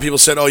Vietnam. People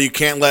said, oh, you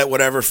can't let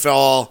whatever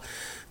fall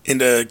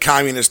into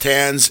communist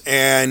hands,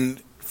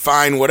 and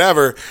fine,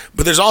 whatever.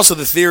 But there's also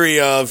the theory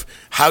of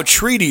how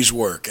treaties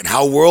work and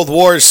how world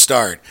wars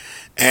start.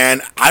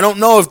 And I don't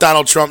know if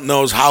Donald Trump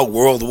knows how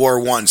World War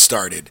I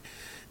started.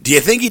 Do you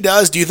think he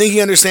does? Do you think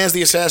he understands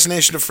the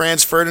assassination of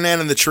Franz Ferdinand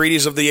and the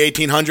treaties of the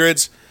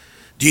 1800s?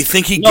 Do you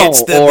think he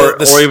gets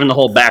or even the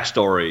whole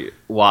backstory?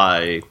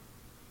 Why?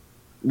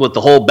 With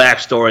the whole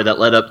backstory that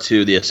led up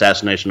to the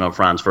assassination of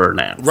Franz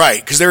Ferdinand. Right,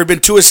 because there had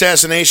been 2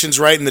 assassinations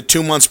right in the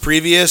 2 months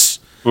previous.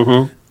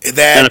 Mm-hmm.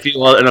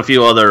 And a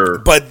few other.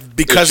 But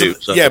because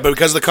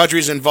because the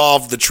countries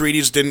involved, the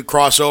treaties didn't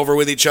cross over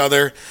with each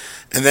other,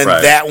 and then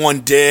that one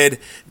did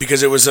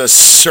because it was a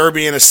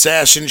Serbian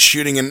assassin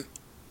shooting an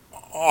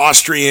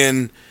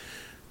Austrian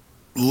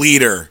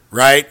leader,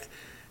 right?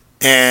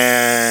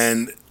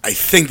 And I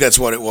think that's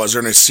what it was,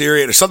 or an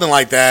Assyrian, or something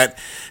like that.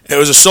 It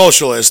was a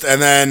socialist,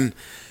 and then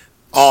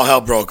all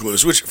hell broke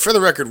loose. Which, for the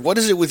record, what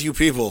is it with you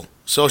people,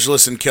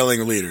 socialists and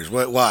killing leaders?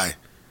 Why?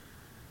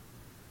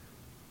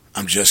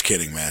 I'm just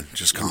kidding, man.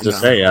 Just calm down.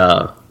 Say,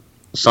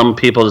 some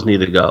people just need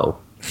to go.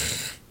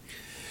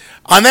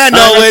 On that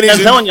note, ladies, I'm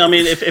telling you, I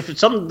mean, if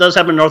something does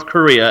happen in North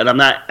Korea, and I'm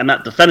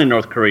not defending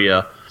North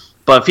Korea,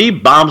 but if he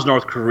bombs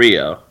North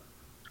Korea,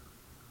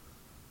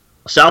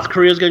 South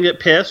Korea is going to get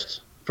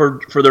pissed for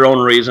their own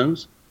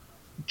reasons.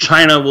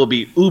 China will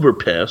be uber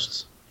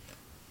pissed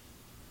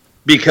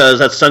because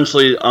that's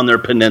essentially on their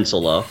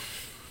peninsula.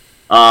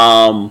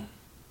 I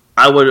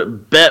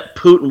would bet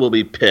Putin will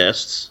be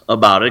pissed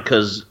about it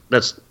because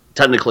that's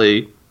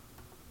technically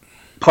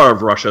part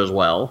of Russia as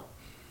well.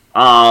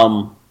 I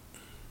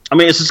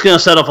mean, it's just going to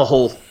set off a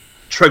whole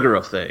trigger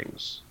of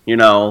things, you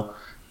know?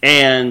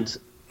 And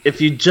if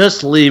you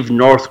just leave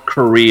North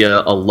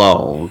Korea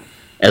alone,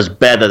 as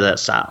bad as that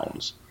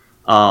sounds,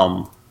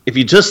 if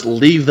you just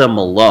leave them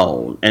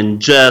alone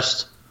and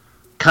just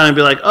kind of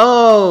be like,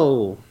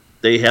 oh,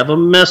 they have a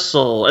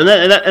missile, and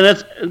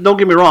that's, don't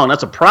get me wrong,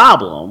 that's a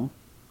problem.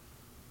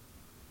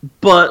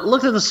 But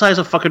look at the size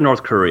of fucking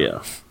North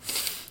Korea.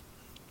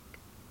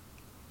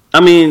 I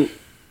mean,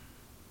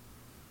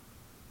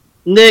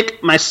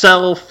 Nick,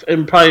 myself,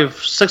 and probably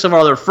 6 of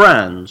our other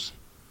friends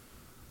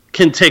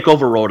can take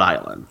over Rhode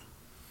Island.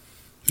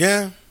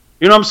 Yeah.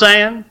 You know what I'm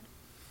saying?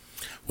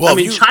 Well, I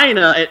mean,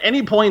 China, at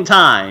any point in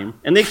time,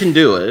 and they can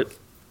do it,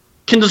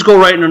 can just go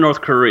right into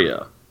North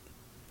Korea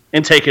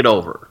and take it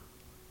over.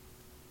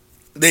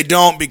 They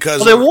don't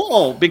because... Well, they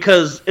won't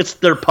because it's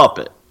their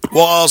puppet.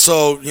 Well,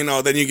 also, you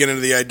know, then you get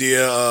into the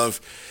idea of...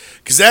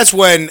 Because that's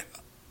when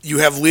you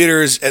have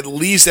leaders, at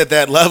least at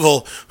that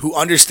level, who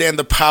understand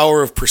the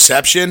power of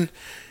perception,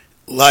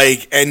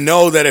 like, and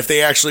know that if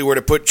they actually were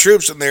to put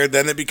troops in there,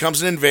 then it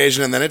becomes an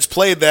invasion, and then it's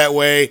played that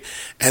way,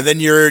 and then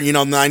you're,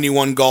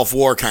 91 Gulf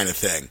War kind of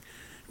thing,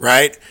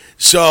 right?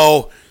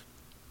 So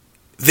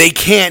they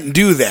can't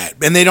do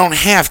that, and they don't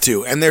have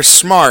to, and they're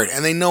smart,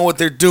 and they know what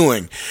they're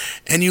doing.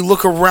 And you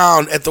look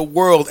around at the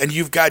world, and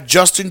you've got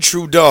Justin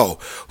Trudeau,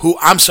 who,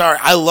 I'm sorry,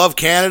 I love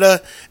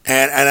Canada,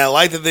 and I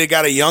like that they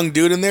got a young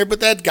dude in there, but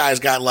that guy's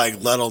got, like,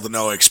 little to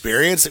no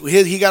experience.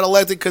 He got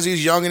elected because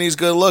he's young and he's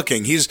good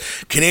looking. He's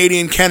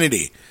Canadian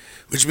Kennedy,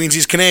 which means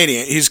he's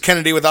Canadian. He's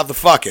Kennedy without the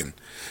fucking.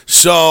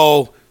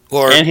 So,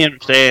 and he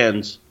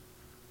understands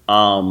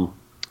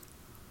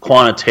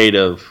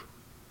quantitative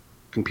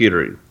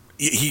computing.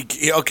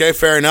 He okay,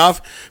 fair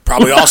enough.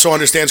 Probably also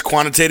understands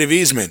quantitative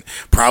easement.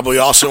 Probably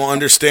also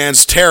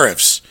understands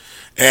tariffs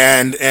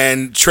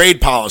and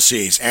trade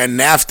policies and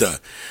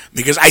NAFTA.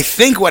 Because I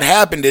think what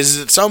happened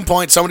is at some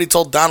point somebody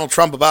told Donald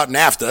Trump about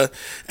NAFTA,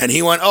 and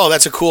he went, "Oh,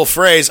 that's a cool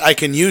phrase. I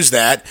can use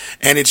that,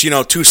 and it's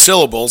 2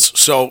 syllables,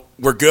 so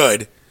we're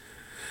good."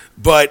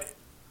 But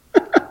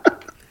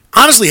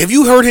honestly, have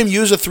you heard him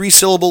use a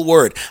 3-syllable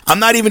word? I'm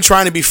not even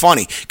trying to be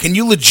funny. Can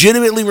you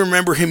legitimately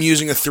remember him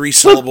using a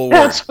 3-syllable word?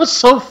 That's what's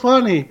so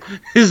funny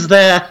is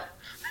that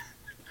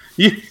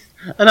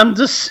and I'm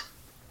just,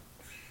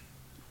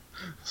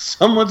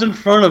 someone's in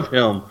front of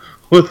him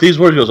with these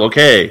words. He goes,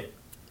 okay,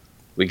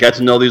 we got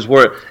to know these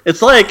words.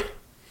 It's like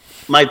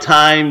my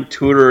time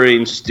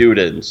tutoring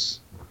students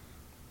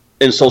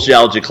in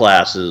sociology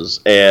classes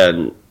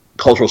and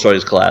cultural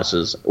studies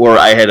classes where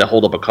I had to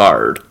hold up a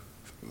card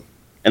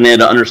and they had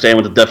to understand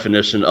what the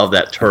definition of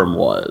that term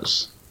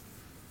was.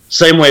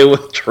 Same way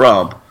with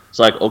Trump. It's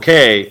like,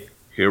 okay,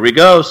 here we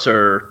go,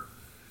 sir.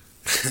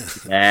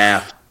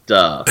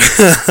 NAFTA.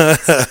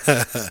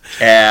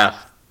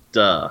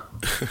 CAFTA.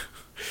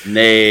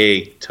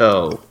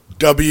 NATO.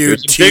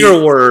 Here's a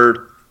bigger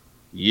word,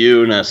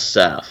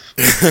 UNICEF.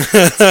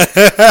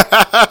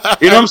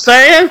 You know what I'm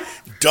saying?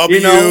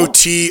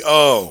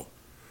 WTO.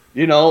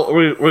 We're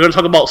going to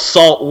talk about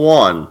SALT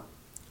 1.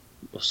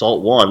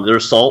 Salt 1.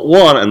 There's Salt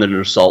 1 and then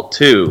there's Salt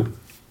 2.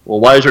 Well,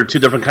 why is there 2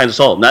 different kinds of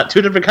salt? Not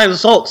 2 different kinds of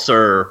salt,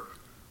 sir.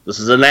 This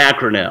is an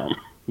acronym.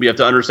 We have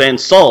to understand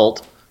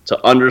SALT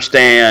to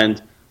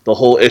understand the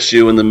whole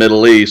issue in the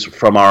Middle East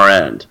from our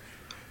end.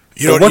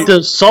 What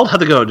does salt have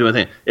to go do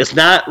anything? It's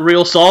not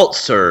real salt,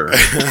 sir.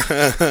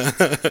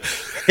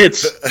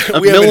 It's a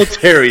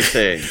military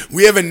thing.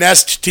 We have a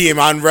Nest team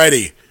on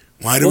ready.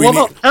 Why do we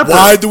need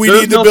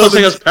There's to build such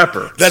thing as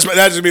pepper? That's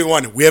gonna be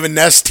one. We have a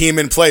Nest team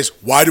in place.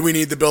 Why do we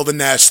need to build a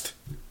nest?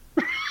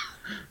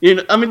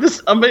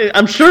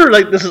 I'm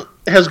sure this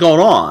has gone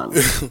on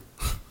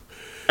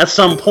at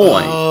some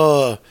point.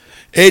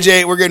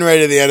 AJ, we're getting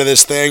ready to the end of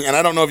this thing, and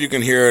I don't know if you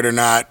can hear it or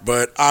not,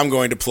 but I'm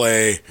going to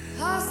play.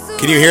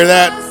 Can you hear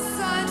that?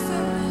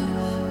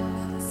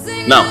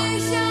 No.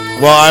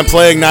 Well, I'm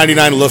playing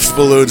 99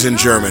 Luftballons in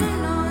German.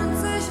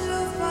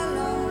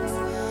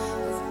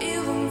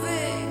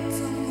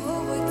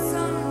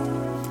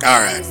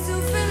 All right.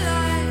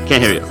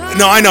 Can't hear you.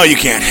 No, I know you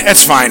can't.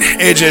 That's fine.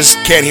 It just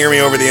can't hear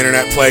me over the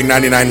internet playing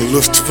 99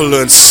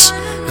 Luftballons.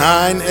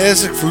 9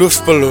 is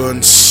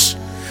Luftballons.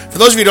 For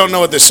those of you who don't know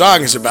what this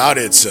song is about,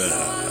 it's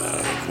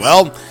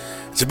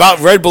about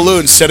red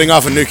balloons setting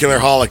off a nuclear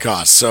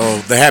holocaust. So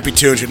the happy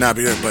tune should not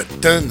be there, but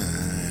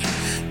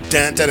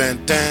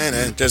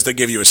just to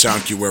give you a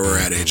sound cue where we're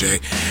at,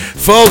 AJ.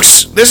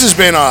 Folks, this has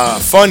been a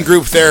fun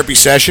group therapy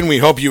session. We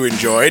hope you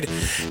enjoyed.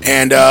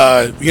 And,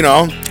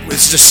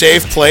 this is a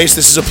safe place.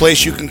 This is a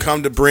place you can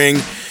come to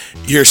bring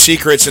your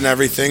secrets and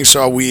everything.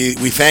 So we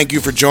thank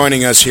you for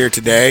joining us here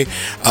today.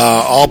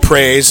 All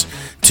praise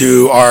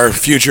to our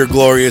future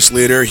glorious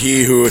leader,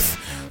 he who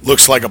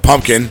looks like a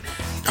pumpkin.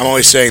 I'm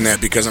only saying that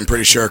because I'm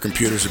pretty sure our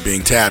computers are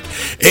being tapped.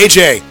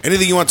 AJ,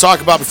 anything you want to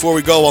talk about before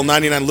we go while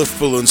 99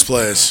 Luftballons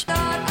plays?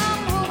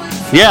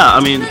 Yeah,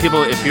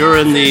 people, if you're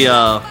in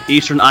the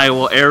eastern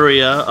Iowa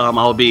area,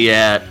 I'll be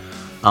at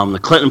the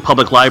Clinton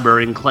Public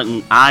Library in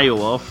Clinton,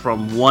 Iowa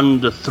from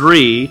 1 to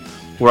 3.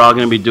 We're all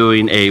going to be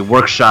doing a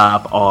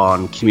workshop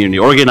on community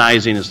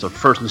organizing. It's the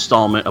first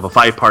installment of a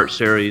 5-part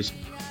series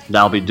that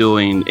I'll be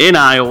doing in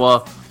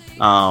Iowa.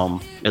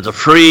 It's a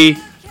free,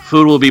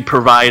 food will be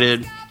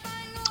provided,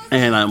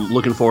 and I'm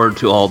looking forward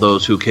to all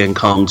those who can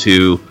come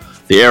to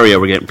the area.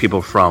 We're getting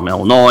people from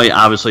Illinois,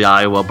 obviously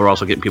Iowa, but we're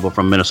also getting people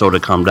from Minnesota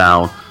to come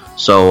down.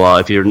 So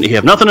if you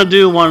have nothing to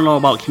do, want to know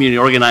about community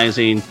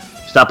organizing,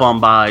 stop on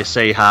by,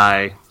 say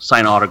hi,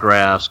 sign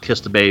autographs, kiss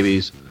the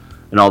babies,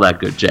 and all that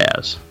good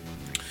jazz.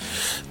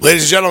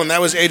 Ladies and gentlemen, that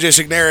was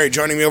AJ Signeri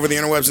joining me over the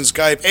interwebs and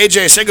Skype.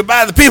 AJ, say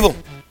goodbye to the people.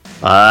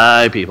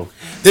 Bye, people.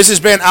 This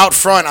has been Out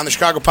Front on the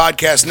Chicago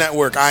Podcast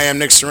Network. I am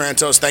Nick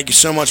Sorrentos. Thank you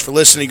so much for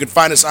listening. You can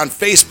find us on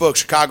Facebook,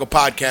 Chicago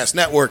Podcast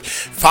Network.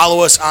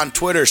 Follow us on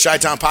Twitter,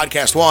 Chi-Town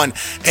Podcast 1.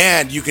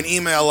 And you can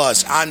email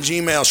us on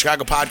Gmail,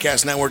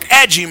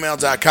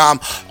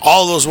 ChicagoPodcastNetwork@gmail.com.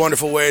 All those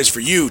wonderful ways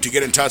for you to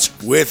get in touch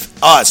with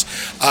us.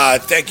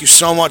 Thank you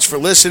so much for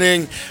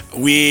listening.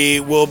 We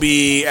will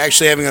be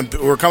actually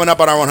we're coming up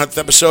on our 100th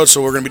episode,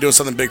 so we're going to be doing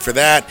something big for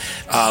that.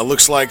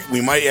 Looks like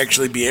we might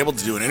actually be able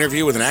to do an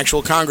interview with an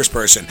actual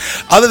congressperson.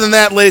 Other than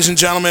that, ladies and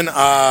gentlemen,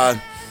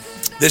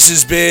 this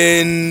has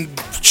been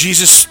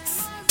Jesus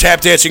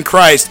Tap Dancing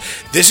Christ.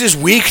 This is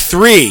week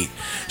 3.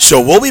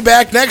 So we'll be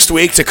back next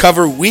week to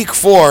cover week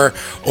 4,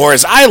 or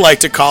as I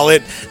like to call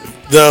it,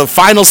 the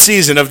final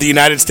season of the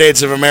United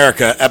States of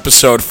America,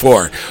 episode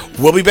 4.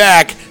 We'll be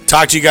back.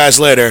 Talk to you guys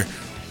later.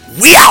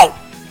 We out!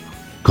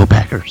 Go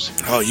Packers.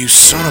 Oh, you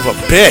son of a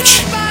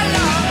bitch.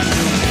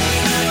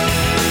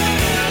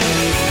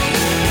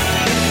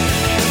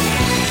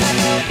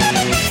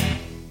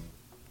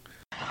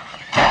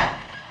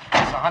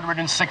 It's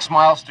 106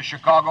 miles to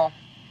Chicago.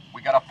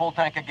 We got a full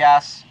tank of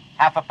gas,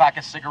 half a pack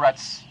of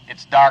cigarettes.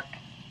 It's dark,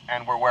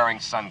 and we're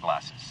wearing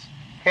sunglasses.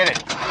 Hit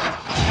it.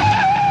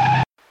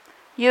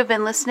 You have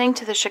been listening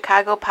to the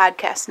Chicago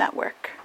Podcast Network.